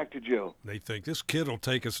get it back to Joe. They think this kid will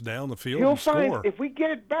take us down the field He'll and find score. if we get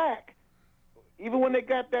it back, even when they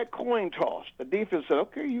got that coin toss, the defense said,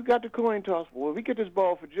 okay, you got the coin toss. Well, if we get this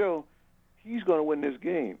ball for Joe, he's going to win this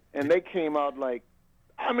game. And they came out like,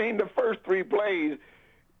 the first three plays,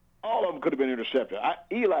 all of them could have been intercepted.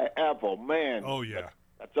 Eli Apple, man. Oh, yeah.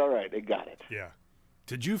 That's all right. They got it. Yeah.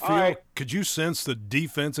 Did you feel, could you sense the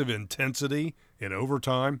defensive intensity in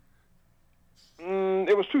overtime?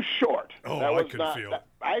 It was too short. Oh, that I was could not, feel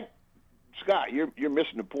that, Scott, you're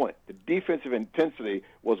missing the point. The defensive intensity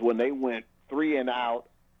was when they went 3 and out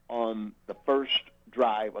on the first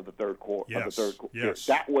drive of the third quarter. Yes. Yes.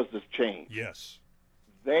 That was the change. Yes.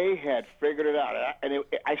 They had figured it out, and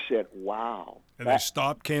I said, "Wow!" And they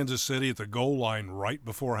stopped Kansas City at the goal line right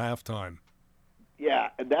before halftime. Yeah,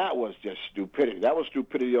 and that was just stupidity. That was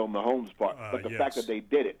stupidity on Mahomes' part. But the fact that they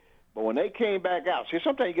did it. But when they came back out, see,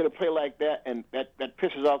 sometimes you get a play like that, and that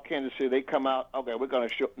pisses off Kansas City. They come out, okay, we're going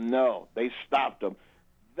to show. No, they stopped them.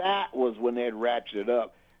 That was when they had ratcheted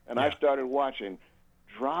up. And I started watching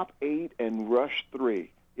drop 8 and rush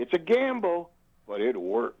 3. It's a gamble, but it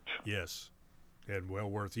worked. Yes, and well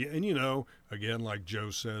worth it. And, again, like Joe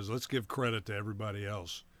says, let's give credit to everybody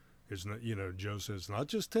else. It's not, Joe says, not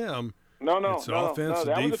just him. No. It's offense,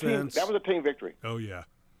 defense. That was a team victory. Oh, yeah.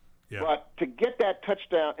 Yeah. But to get that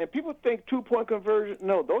touchdown, and people think 2-point conversion,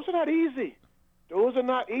 no, those are not easy. Those are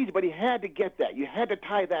not easy, but he had to get that. You had to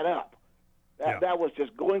tie that up. That was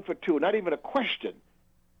just going for 2, not even a question.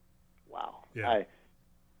 Wow. Yeah.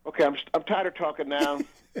 I'm tired of talking now.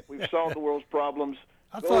 We've solved the world's problems.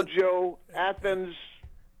 Joe. Athens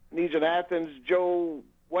needs an Athens Joe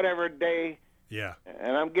whatever day. Yeah.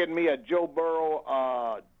 And I'm getting me a Joe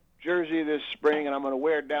Burrow jersey this spring, and I'm going to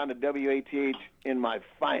wear it down to WATH in my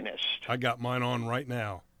finest. I got mine on right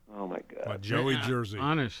now. Oh, my God. My Joey jersey.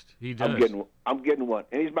 Honest, he does. I'm getting one.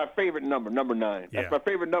 And he's my favorite number 9. That's my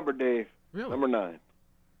favorite number, Dave. Really? Number 9.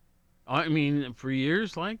 I mean, for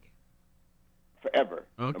years, like? Forever.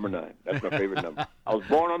 Okay. Number 9. That's my favorite number. I was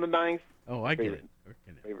born on the 9th. Oh, I get it.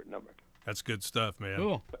 Favorite number. That's good stuff, man.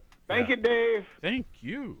 Cool. Thank you, Dave. Thank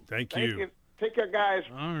you. Thank you. Take care, guys.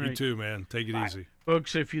 All right. You too, man. Take it easy.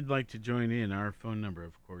 Folks, if you'd like to join in, our phone number,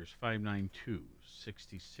 of course,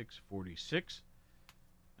 592-6646.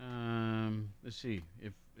 Let's see.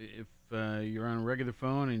 If you're on a regular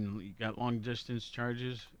phone and you got long-distance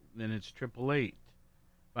charges, then it's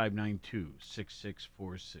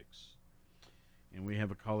 888-592-6646. And we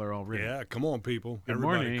have a caller already. Yeah, come on, people. Good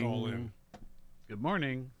Everybody morning. call in. Good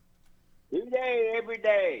morning. Who day, every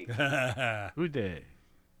day. Who day?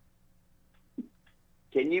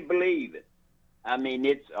 Can you believe it? I mean,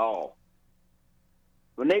 it's all.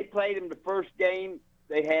 When they played them the first game,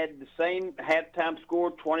 they had the same halftime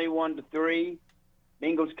score, 21-3.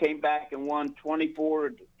 Bengals came back and won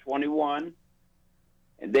 24-21.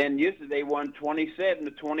 And then yesterday they won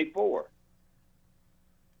 27-24.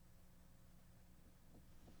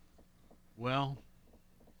 Well,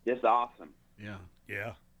 just awesome. Yeah.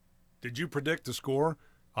 Yeah. Did you predict the score?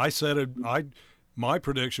 I said it. My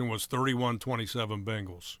prediction was 31-27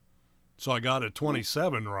 Bengals. So I got it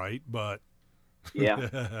 27 right, but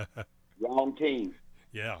yeah, wrong team.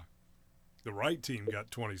 Yeah, the right team got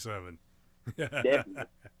 27. Definitely.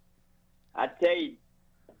 I tell you,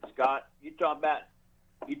 Scott, you talk about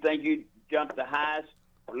you think you jumped the highest,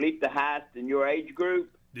 or leaped the highest in your age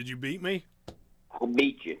group. Did you beat me? I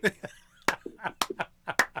beat you.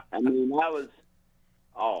 I mean, I was.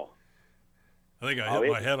 I think I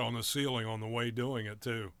hit my head on the ceiling on the way doing it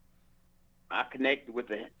too. I connected with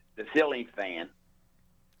the ceiling fan.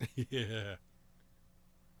 Yeah.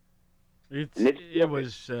 It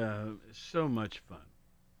was so much fun.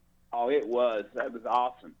 Oh, it was. That was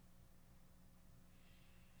awesome.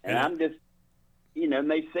 And I'm just,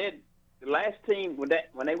 and they said the last team, when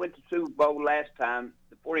they went to Super Bowl last time,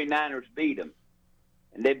 the 49ers beat them.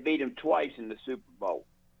 And they beat them twice in the Super Bowl.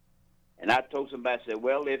 And I told somebody, I said,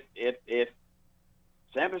 well, if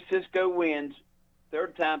San Francisco wins,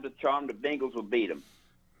 third time's the charm, the Bengals will beat them.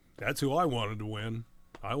 That's who I wanted to win.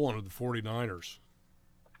 I wanted the 49ers.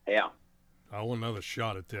 Yeah. I want another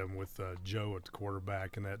shot at them with Joe at the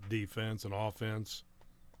quarterback and that defense and offense.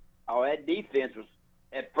 Oh, that defense was,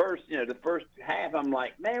 at first, the first half, I'm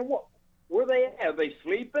like, man, what? Where are they at? Are they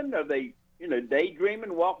sleeping? Are they,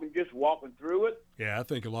 daydreaming, just walking through it? Yeah, I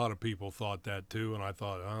think a lot of people thought that too, and I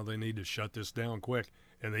thought, oh, they need to shut this down quick,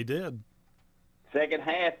 and they did. Second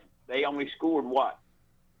half, they only scored what?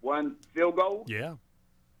 One field goal? Yeah,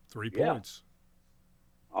 3 points.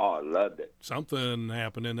 Oh, I loved it. Something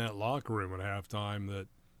happened in that locker room at halftime that,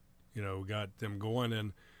 got them going.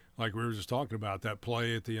 And like we were just talking about, that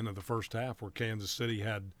play at the end of the first half where Kansas City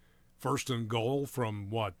had first and goal from,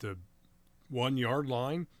 the 1 yard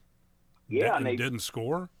line? Yeah, and they didn't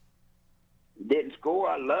score? Didn't score.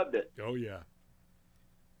 I loved it. Oh, yeah.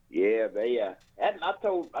 Yeah, they. I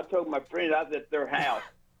told my friend I was at their house,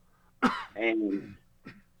 and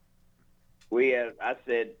I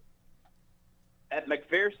said, at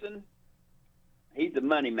McPherson, he's the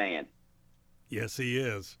money man. Yes, he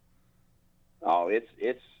is. Oh, it's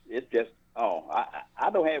just I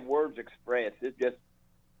don't have words to express. It's just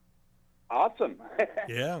awesome.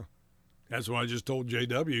 Yeah, that's why I just told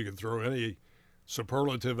JW you can throw any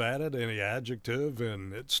superlative at it, any adjective,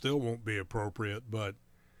 and it still won't be appropriate. But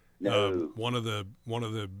no. One of the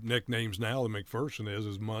nicknames now of McPherson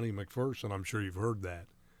is Money McPherson. I'm sure you've heard that.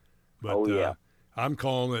 But yeah. I'm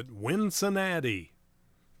calling it Cincinnati.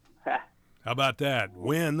 How about that?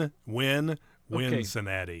 Win,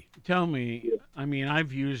 Cincinnati. Tell me, I mean,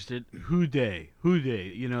 I've used it, who day,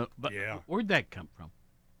 but where'd that come from?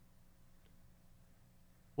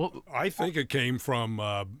 Well, I think it came from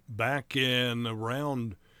back in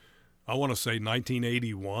around, I want to say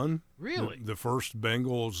 1981. Really? The first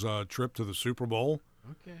Bengals trip to the Super Bowl.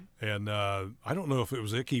 Okay. And I don't know if it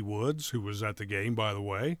was Ickey Woods, who was at the game, by the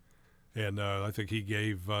way. And I think he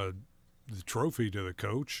gave the trophy to the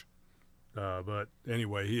coach. But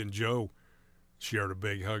anyway, he and Joe shared a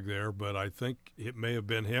big hug there. But I think it may have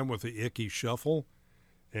been him with the Ickey shuffle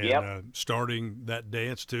and starting that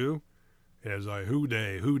dance too. As who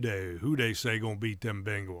they say gonna beat them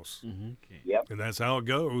Bengals. Mm-hmm. Okay. Yep. And that's how it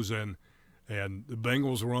goes. And the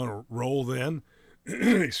Bengals were on a roll then.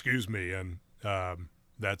 Excuse me. And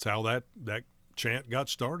that's how that chant got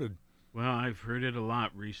started. Well, I've heard it a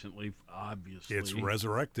lot recently, obviously. It's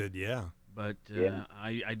resurrected, yeah. But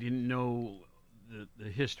I didn't know the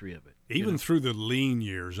history of it. Even through the lean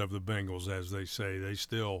years of the Bengals, as they say,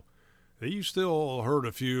 you still heard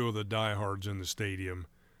a few of the diehards in the stadium,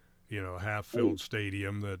 half-filled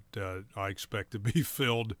stadium that I expect to be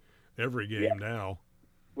filled every game now.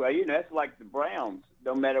 Well, that's like the Browns.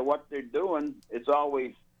 No matter what they're doing, it's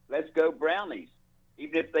always, let's go Brownies.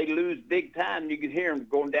 Even if they lose big time, you can hear them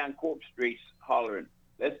going down Court Street hollering,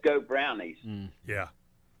 let's go Brownies. Yeah.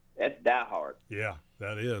 That's diehard. Yeah,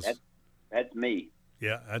 that is. That's me.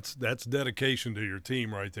 Yeah, that's dedication to your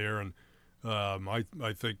team right there. And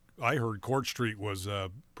I think I heard Court Street was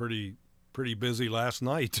pretty busy last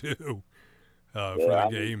night too for the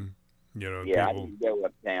game. I people. didn't go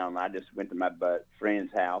uptown. I just went to my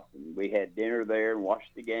friend's house and we had dinner there and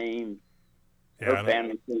watched the game. Her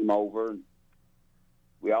family came over. And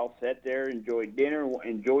we all sat there, enjoyed dinner,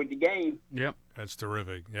 enjoyed the game. Yep, that's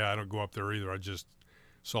terrific. Yeah, I don't go up there either. I just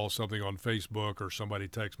saw something on Facebook or somebody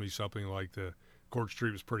text me something like the Court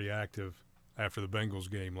Street was pretty active after the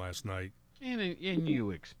Bengals game last night. And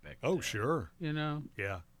you expect that. Sure.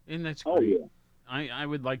 Yeah. And that's great. Yeah. I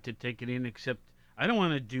would like to take it in, except I don't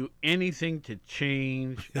want to do anything to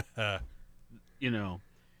change,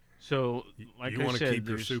 So, like you I want said, to keep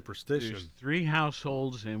your superstition. There's 3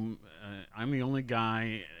 households, and I'm the only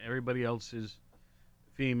guy. Everybody else is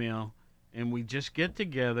female. And we just get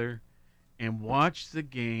together and watch the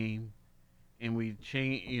game, and we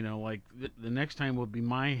change, like the next time will be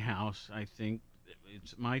my house, I think.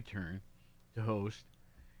 It's my turn to host.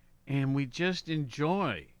 And we just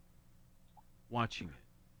enjoy watching it.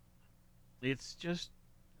 It's just,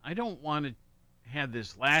 I don't want to have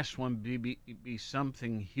this last one be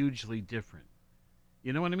something hugely different.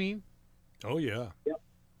 You know what I mean? Oh, yeah. Yep.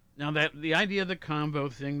 Now, the idea of the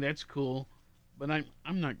convo thing, that's cool, but I'm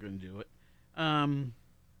not going to do it.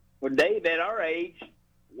 Well, Dave, at our age,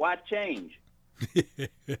 why change?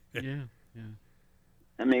 Yeah.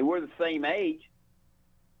 I mean, we're the same age.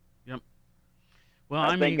 Yep. Well,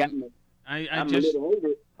 I think mean, I'm a little older.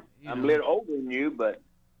 I'm a little older than you, but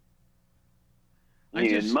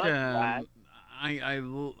it's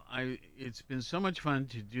been so much fun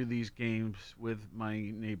to do these games with my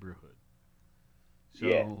neighborhood. So,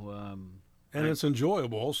 and it's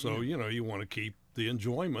enjoyable. Also, you want to keep the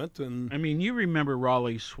enjoyment. And I mean, you remember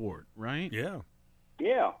Raleigh Swart, right? Yeah.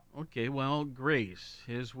 Yeah. Okay. Well, Grace,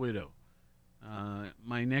 his widow,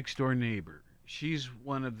 my next door neighbor, she's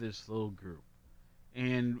one of this little group,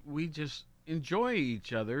 and we just enjoy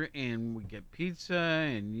each other, and we get pizza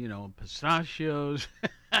and pistachios.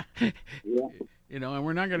 Yeah. And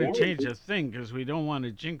we're not going to change a thing because we don't want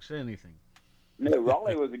to jinx anything. No,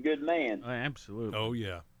 Raleigh was a good man. Absolutely. Oh,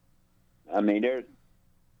 yeah. I mean, there'll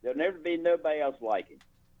never be nobody else like him.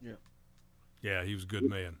 Yeah. Yeah, he was a good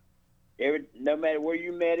man. No matter where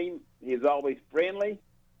you met him, he was always friendly,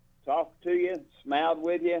 talked to you, smiled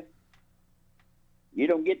with you. You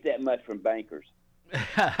don't get that much from bankers.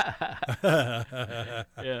 Yeah,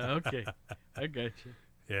 okay. I got you.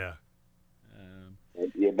 Yeah.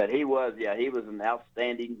 Yeah, but he was an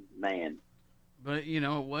outstanding man. But,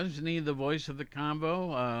 wasn't he the voice of the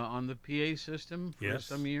convo on the PA system for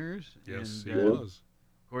some years? Yes, and, he was.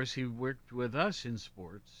 Of course, he worked with us in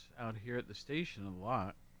sports out here at the station a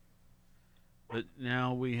lot. But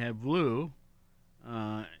now we have Lou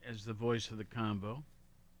as the voice of the convo.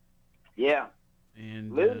 Yeah.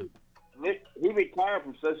 And Lou, he retired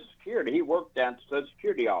from Social Security. He worked down at the Social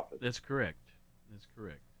Security office. That's correct.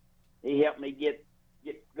 He helped me get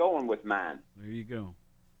going with mine. There you go.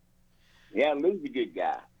 Yeah, Lou's a good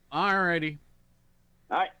guy. All righty.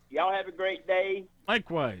 All right, y'all have a great day.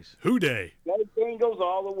 Likewise. Who day? Go Bengals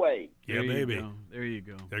all the way. Yeah, baby. There you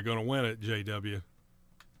go. They're going to win it, JW.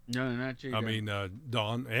 No, not JW. I mean,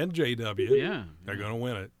 Don and JW. Yeah. They're going to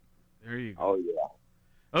win it. There you go. Oh,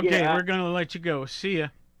 yeah. Okay, we're going to let you go. See ya.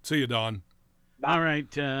 See you, Don. All right,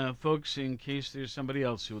 folks, in case there's somebody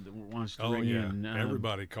else who wants to ring in.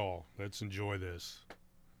 Everybody call. Let's enjoy this.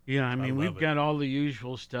 Yeah, I mean, we've got all the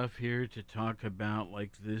usual stuff here to talk about,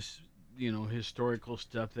 like this, historical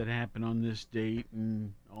stuff that happened on this date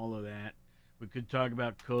and all of that. We could talk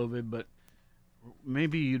about COVID, but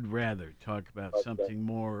maybe you'd rather talk about something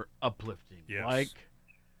more uplifting, like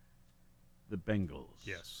the Bengals.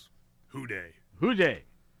 Yes. Who day? Who day?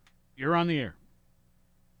 You're on the air.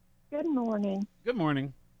 Good morning. Good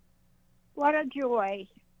morning. What a joy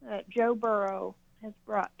that Joe Burrow has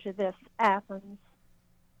brought to this Athens,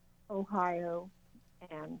 Ohio,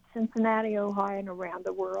 and Cincinnati, Ohio, and around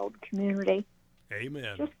the world community.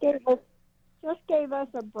 Amen. Just gave us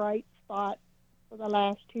a bright spot for the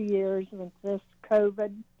last 2 years with this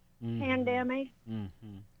COVID pandemic.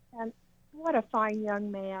 Mm-hmm. And what a fine young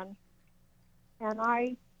man. And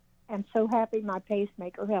I am so happy my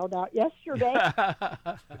pacemaker held out yesterday.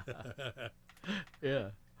 Yeah,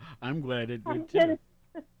 I'm glad it did too.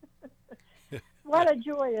 What a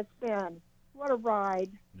joy it's been. What a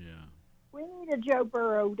ride. Yeah. a Joe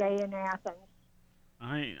Burrow Day in Athens.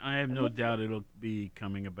 I have no doubt it'll be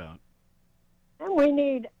coming about. And we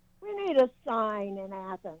need a sign in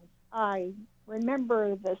Athens. I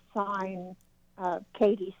remember the sign of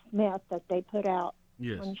Katie Smith that they put out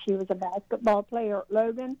when she was a basketball player at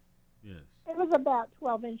Logan. Yes. It was about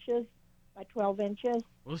 12 inches by 12 inches.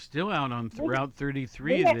 Well, still out on Route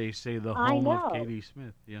 33, they say the home of Katie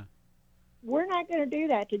Smith. Yeah. We're not going to do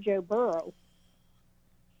that to Joe Burrow.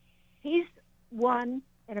 He's one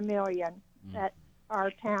in a million that our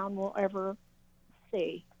town will ever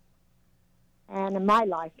see. And in my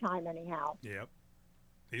lifetime, anyhow. Yep.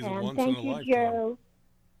 He's a once thank in a you, lifetime. Joe.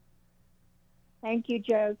 Thank you,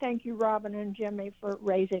 Joe. Thank you, Robin and Jimmy, for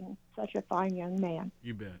raising such a fine young man.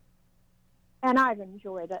 You bet. And I've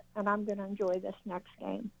enjoyed it, and I'm going to enjoy this next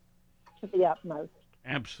game to the utmost.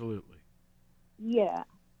 Absolutely. Yeah.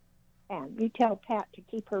 And you tell Pat to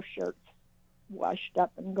keep her shirts washed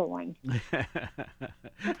up and going.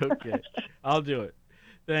 Okay. I'll do it.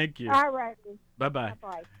 Thank you. All right. Bye-bye.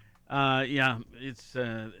 Bye-bye. Yeah, it's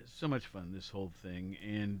so much fun, this whole thing.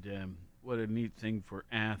 And what a neat thing for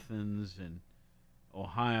Athens and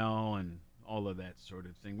Ohio and all of that sort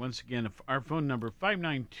of thing. Once again, our phone number,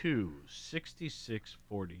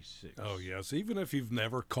 592-6646. Oh, yes. Even if you've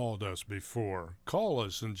never called us before, call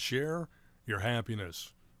us and share your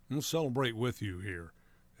happiness. We'll celebrate with you here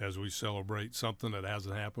as we celebrate something that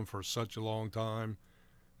hasn't happened for such a long time,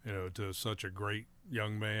 to such a great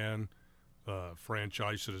young man,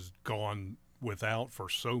 franchise that has gone without for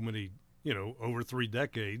so many, over 3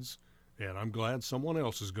 decades. And I'm glad someone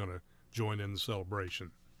else is going to join in the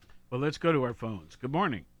celebration. Well, let's go to our phones. Good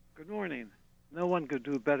morning. Good morning. No one could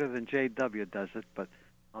do better than JW does it, but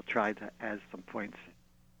I'll try to add some points.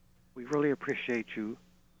 We really appreciate you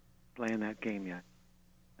playing that game yet.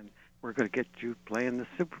 And we're going to get you playing the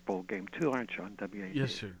Super Bowl game, too, aren't you, on WAT?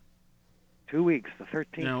 Yes, sir. 2 weeks, the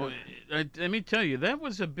 13th. Now, let me tell you, that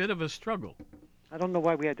was a bit of a struggle. I don't know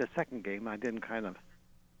why we had the second game. I didn't kind of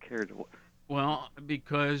care to... Well,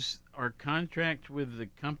 because our contract with the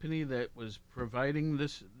company that was providing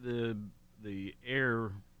the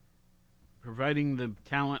air, providing the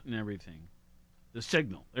talent and everything, the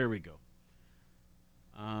signal, there we go,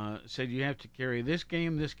 said you have to carry this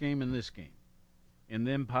game, and this game, and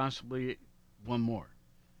then possibly one more,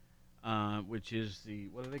 which is the,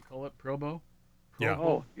 what do they call it, Pro Bowl? Yeah.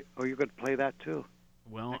 Oh, you're going to play that too?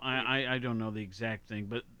 Well, I don't know the exact thing,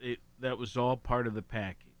 but that was all part of the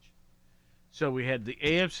package. So we had the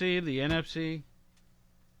AFC, the NFC,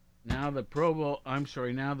 now the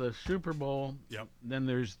now the Super Bowl. Yep. Then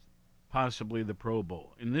there's possibly the Pro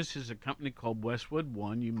Bowl. And this is a company called Westwood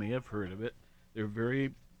One. You may have heard of it. They're a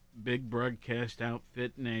very big broadcast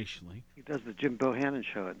outfit nationally. He does the Jim Bohannon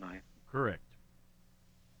show at night. Correct.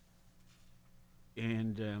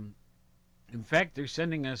 And, in fact, they're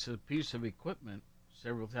sending us a piece of equipment,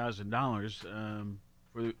 several $1,000s,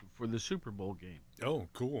 for the Super Bowl game. Oh,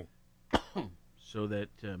 cool. So that,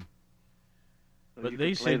 So but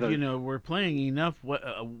they said, we're playing enough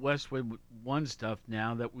Westwood One stuff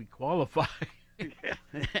now that we qualify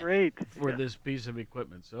Great. for this piece of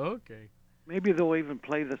equipment. So, okay. Maybe they'll even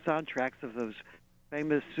play the soundtracks of those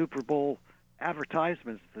famous Super Bowl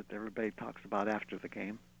advertisements that everybody talks about after the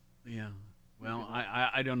game. Yeah. Well,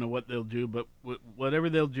 I don't know what they'll do, but whatever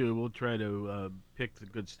they'll do, we'll try to pick the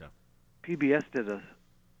good stuff. PBS did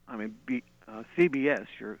CBS,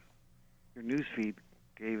 your news feed,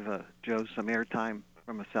 gave Joe some airtime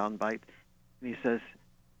from a soundbite, and he says,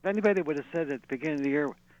 if anybody would have said at the beginning of the year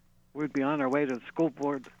we'd be on our way to the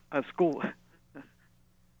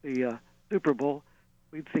the Super Bowl,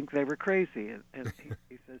 we'd think they were crazy. And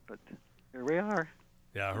he says, but here we are.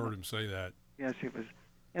 Yeah, I heard him say that. Yes, he was.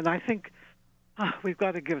 And I think we've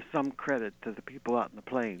got to give some credit to the people out in the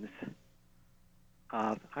plains.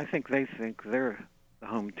 I think they think they're the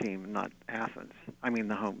home team, not Athens. I mean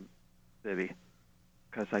the home city,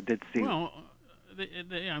 because I did see. Well,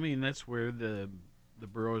 that's where the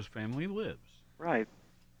Burroughs family lives. Right,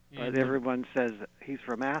 but everyone says he's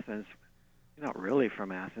from Athens. He's not really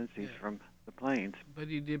from Athens. He's from the plains. But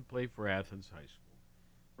he did play for Athens High School.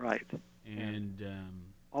 Right. And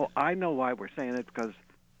I know why we're saying it, because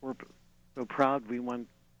we're so proud we want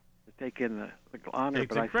to take in the honor. Take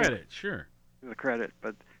the credit, sure. The credit,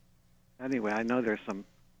 but anyway, I know there's some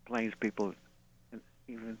Plains people.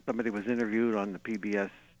 Even somebody was interviewed on the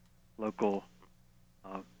PBS local.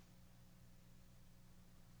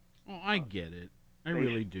 I get it. I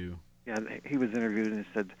really do. Yeah, he was interviewed and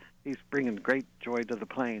said he's bringing great joy to the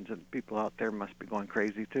Plains, and people out there must be going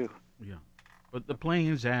crazy too. Yeah, but the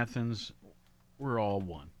Plains, Athens, we're all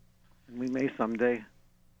one. And we may someday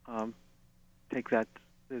take that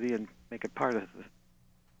city and make it part of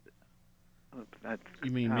that.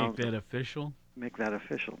 You mean make that official? Make that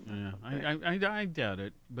official. Yeah, I doubt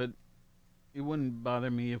it, but it wouldn't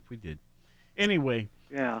bother me if we did. Anyway.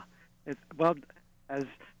 Yeah. Well, as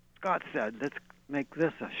Scott said, let's make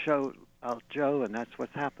this a show out, Joe, and that's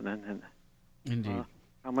what's happening. And indeed.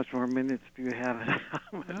 How much more minutes do you have?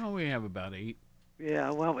 Well, we have about 8.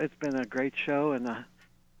 Yeah, well, it's been a great show, and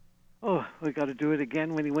we got to do it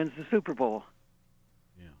again when he wins the Super Bowl.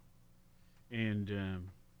 Yeah.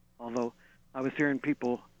 And although I was hearing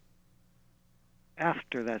people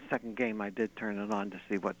after that second game, I did turn it on to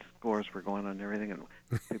see what scores were going on and everything, and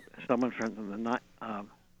someone from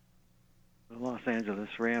the Los Angeles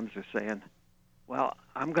Rams are saying, "Well,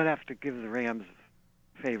 I'm going to have to give the Rams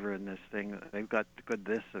a favor in this thing. They've got good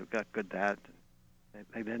this, they've got good that."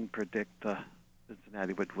 They didn't predict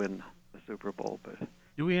Cincinnati would win the Super Bowl, but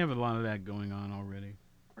do we have a lot of that going on already?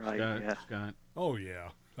 Right, Scott? Oh, yeah.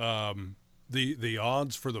 The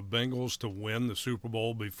odds for the Bengals to win the Super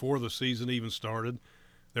Bowl before the season even started,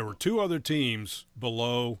 there were 2 other teams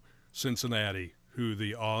below Cincinnati who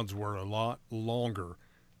the odds were a lot longer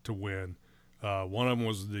to win. One of them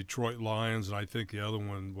was the Detroit Lions, and I think the other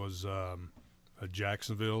one was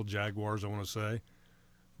Jacksonville Jaguars, I want to say.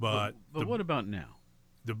 But what about now?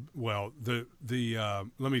 Let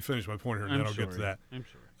me finish my point here, and then I'll get to that. I'm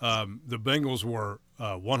sorry. The Bengals were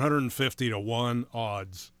 150-1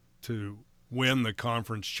 odds to win the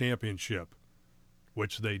conference championship,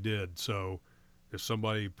 which they did. So if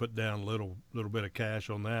somebody put down a little bit of cash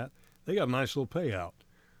on that, they got a nice little payout.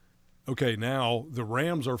 Okay, now the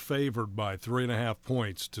Rams are favored by 3.5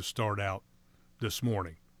 points to start out this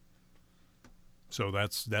morning. So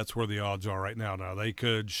that's where the odds are right now. Now, they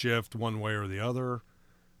could shift one way or the other,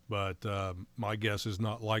 but my guess is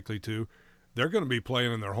not likely to. They're going to be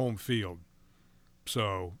playing in their home field.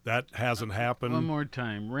 So that hasn't happened. One more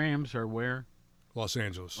time. Rams are where? Los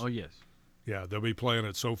Angeles. Oh, yes. Yeah, they'll be playing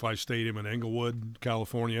at SoFi Stadium in Inglewood,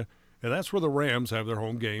 California. And that's where the Rams have their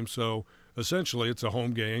home game. So essentially it's a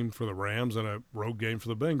home game for the Rams and a road game for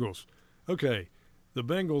the Bengals. Okay, the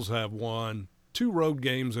Bengals have won 2 road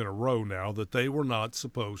games in a row now that they were not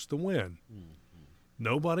supposed to win. Mm-hmm.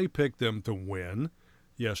 Nobody picked them to win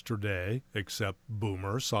yesterday except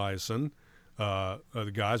Boomer Esiason.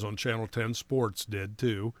 The guys on Channel 10 Sports did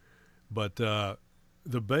too. But the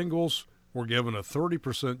Bengals were given a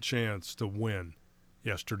 30% chance to win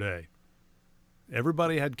yesterday.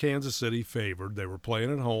 Everybody had Kansas City favored. They were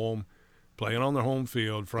playing at home, playing on their home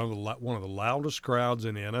field in front of one of the loudest crowds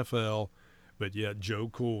in the NFL, but yet Joe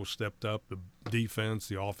Cool stepped up, the defense,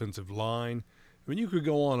 the offensive line. I mean, you could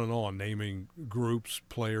go on and on naming groups,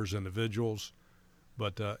 players, individuals,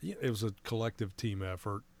 but it was a collective team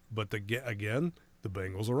effort. But again, the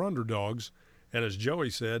Bengals are underdogs, and as Joey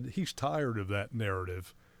said, he's tired of that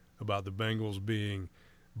narrative about the Bengals being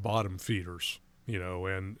bottom feeders,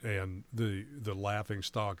 and the laughing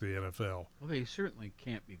stock of the NFL. Well, they certainly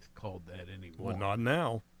can't be called that anymore. Well, not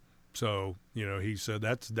now. So, he said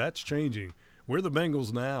that's changing. We're the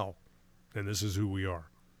Bengals now, and this is who we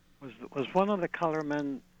are. Was one of the color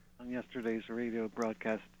men on yesterday's radio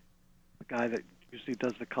broadcast the guy that usually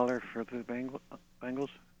does the color for the Bengals?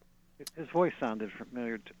 His voice sounded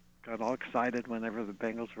familiar. Got all excited whenever the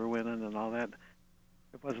Bengals were winning and all that.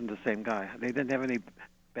 It wasn't the same guy. They didn't have any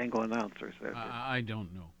Bengal announcers there. I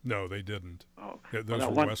don't know. No, they didn't. Oh, those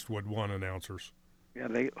were Westwood One announcers. Yeah,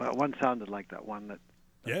 one sounded like that one that.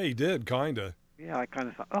 Yeah, he did, kinda. Yeah, I kind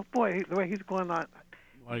of thought, oh boy, the way he's going on.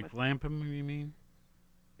 Like Lapham, you mean?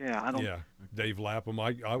 Yeah, I don't. Yeah, Dave Lapham.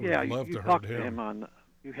 I would love you to talked heard to him.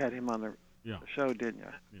 You had him on the show, didn't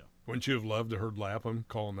you? Yeah. Wouldn't you have loved to heard Lapham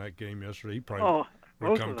calling that game yesterday? He probably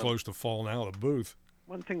would have come close to falling out of the booth.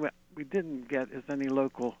 One thing that we didn't get is any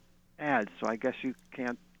local ads, so I guess you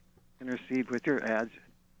can't intercede with your ads.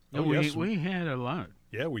 No, we had a lot.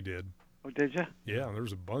 Yeah, we did. Oh, did you? Yeah, there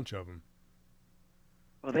was a bunch of them.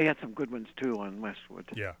 Well, they had some good ones too on Westwood.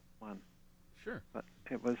 Yeah. One. Sure. But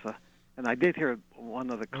it was, and I did hear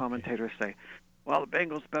one of the commentators say, "Well, the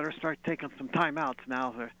Bengals better start taking some timeouts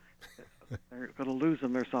now. They're going to lose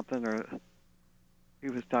them or something." Or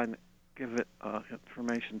he was trying to give it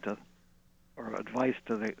information to, or advice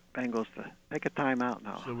to the Bengals to take a timeout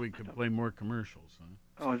now. So we could play more commercials, huh?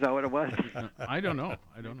 Oh, is that what it was? I don't know.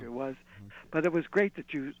 It was, but it was great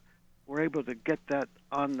that you were able to get that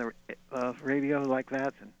on the radio like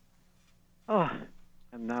that,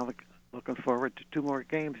 and now looking forward to 2 more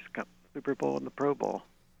games: Super Bowl and the Pro Bowl.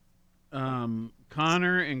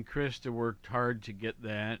 Connor and Krista worked hard to get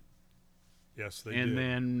that. Yes, they did.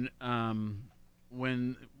 And then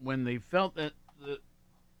when they felt that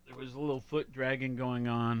there was a little foot dragging going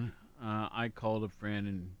on, I called a friend,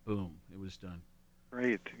 and boom, it was done.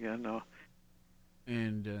 Great. Yeah, no.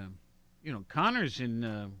 And, Connor's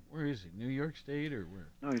in, where is he? New York State or where?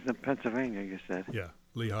 No, he's in Pennsylvania, you said. Yeah,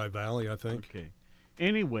 Lehigh Valley, I think. Okay.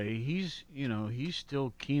 Anyway, he's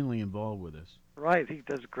still keenly involved with us. Right. He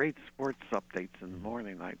does great sports updates in the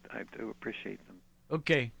morning. I do appreciate them.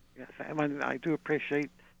 Okay. Yes, I do appreciate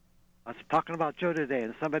us talking about Joe today,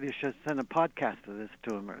 and somebody should send a podcast of this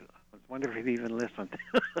to him. I wonder if he'd even listen.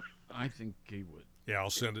 I think he would. Yeah, I'll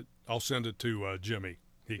send it to Jimmy.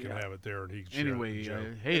 He can have it there, and he can share anyway, it with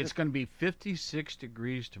Joe. Hey, it's going to be 56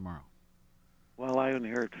 degrees tomorrow. Well, I only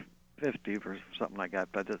heard 50 or something like that,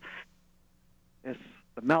 but it's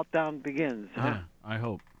the meltdown begins, huh? Yeah, I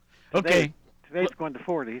hope. Okay. Today's going to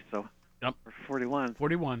 40, so. Yep. Or 41.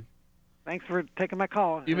 41. Thanks for taking my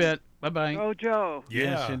call. You bet. Bye-bye. Go, Joe. Yeah.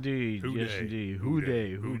 Yes, indeed. Who yes, day? indeed. Who Who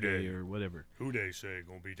day? day, or whatever. Who they say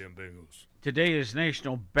gonna beat them Bengals? Today is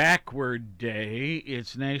National Backward Day.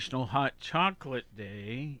 It's National Hot Chocolate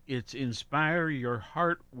Day. It's Inspire Your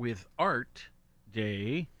Heart with Art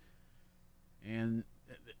Day. And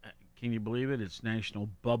can you believe it? It's National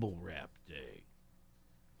Bubble Wrap Day.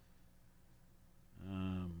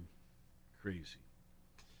 Crazy.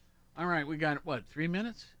 All right, we got, 3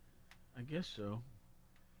 minutes? I guess so.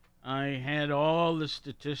 I had all the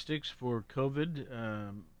statistics for COVID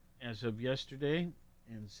as of yesterday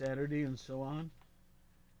and Saturday and so on.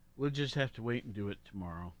 We'll just have to wait and do it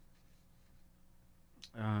tomorrow.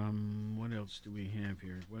 What else do we have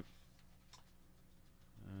here?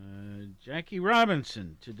 Jackie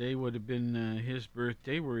Robinson. Today would have been his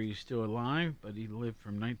birthday, where he's still alive, but he lived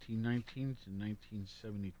from 1919 to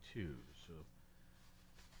 1972. So,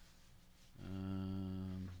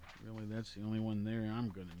 really, that's the only one there I'm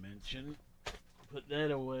going to mention. Put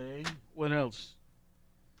that away. What else?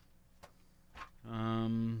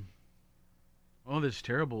 This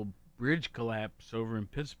terrible bridge collapse over in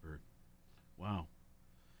Pittsburgh. Wow.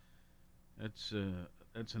 That's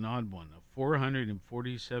an odd one. A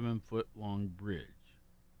 447-foot long bridge.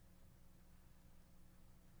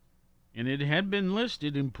 And it had been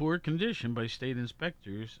listed in poor condition by state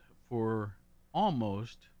inspectors for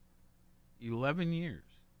almost 11 years.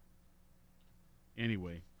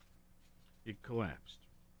 Anyway, it collapsed.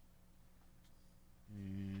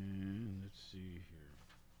 And let's see here.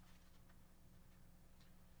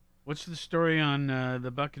 What's the story on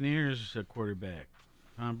the Buccaneers quarterback,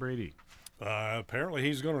 Tom Brady? Apparently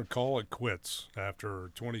he's going to call it quits after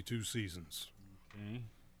 22 seasons. Okay.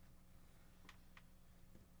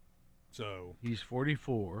 So he's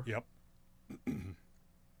 44. Yep.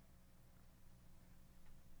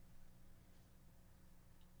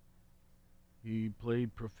 He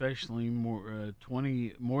played professionally more than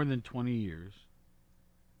 20 years.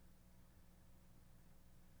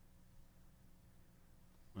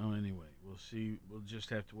 Well, anyway, we'll see. We'll just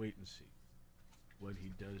have to wait and see what he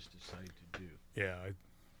does decide to do. Yeah, I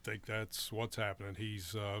think that's what's happening.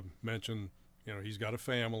 He's mentioned, he's got a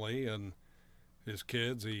family and his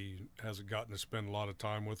kids. He hasn't gotten to spend a lot of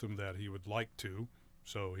time with them that he would like to.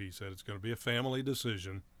 So he said it's going to be a family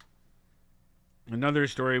decision. Another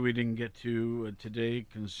story we didn't get to today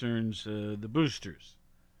concerns the boosters,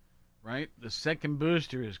 right? The second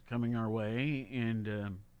booster is coming our way, and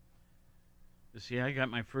I got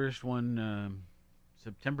my first one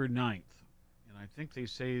September 9th, and I think they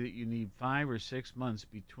say that you need 5 or 6 months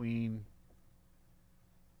between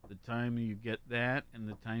the time you get that and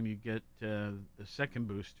the time you get the second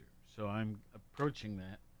booster. So I'm approaching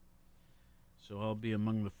that, so I'll be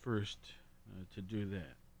among the first to do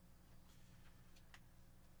that.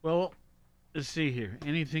 Well, let's see here.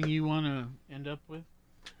 Anything you want to end up with?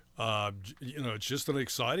 It's just an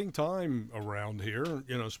exciting time around here,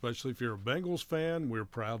 especially if you're a Bengals fan. We're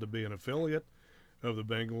proud to be an affiliate of the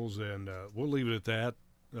Bengals, and we'll leave it at that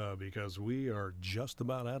because we are just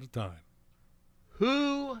about out of time.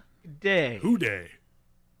 Who day? Who day?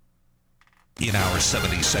 In our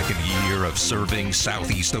 72nd year of serving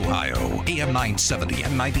Southeast Ohio, AM 970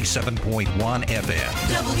 and 97.1 FM.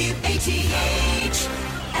 WATH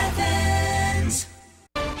Athens.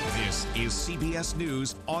 This is CBS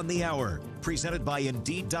News on the Hour, presented by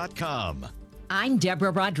Indeed.com. I'm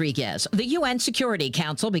Deborah Rodriguez. The UN Security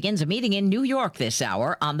Council begins a meeting in New York this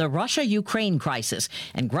hour on the Russia-Ukraine crisis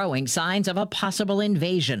and growing signs of a possible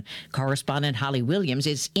invasion. Correspondent Holly Williams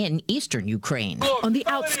is in eastern Ukraine. On the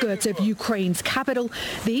outskirts of Ukraine's capital,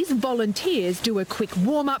 these volunteers do a quick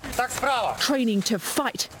warm-up, training to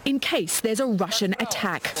fight in case there's a Russian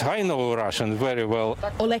attack. I know Russian very well.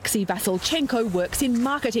 Oleksiy Vasilchenko works in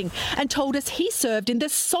marketing and told us he served in the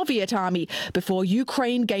Soviet army before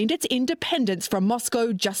Ukraine gained its independence statements from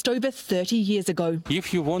Moscow just over 30 years ago.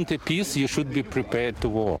 If you want a peace, you should be prepared to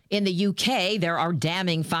war. In the UK, there are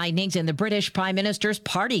damning findings in the British Prime Minister's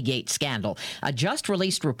Partygate scandal. A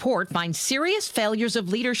just-released report finds serious failures of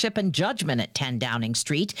leadership and judgment at 10 Downing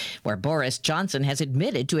Street, where Boris Johnson has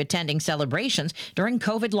admitted to attending celebrations during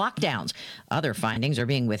COVID lockdowns. Other findings are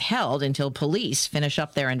being withheld until police finish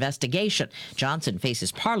up their investigation. Johnson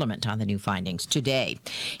faces Parliament on the new findings today.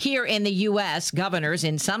 Here in the U.S., governors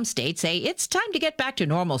in some states say it's time to get back to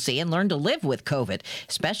normalcy and learn to live with COVID,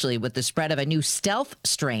 especially with the spread of a new stealth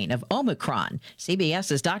strain of Omicron.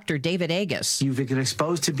 CBS's Dr. David Agus. You've been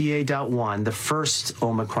exposed to BA.1, the first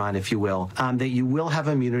Omicron, if you will, that you will have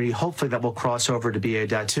immunity, hopefully that will cross over to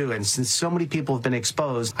BA.2. And since so many people have been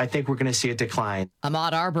exposed, I think we're going to see a decline.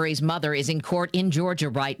 Ahmaud Arbery's mother is in court in Georgia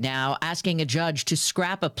right now, asking a judge to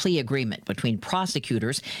scrap a plea agreement between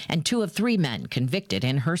prosecutors and 2 of 3 men convicted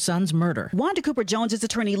in her son's murder. Wanda Cooper Jones's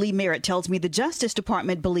attorney Lee Merritt tells me the Justice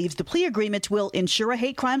Department believes the plea agreement will ensure a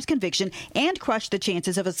hate crimes conviction and crush the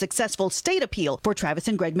chances of a successful state appeal for Travis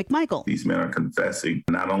and Greg McMichael. These men are confessing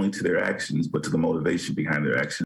not only to their actions, but to the motivation behind their actions.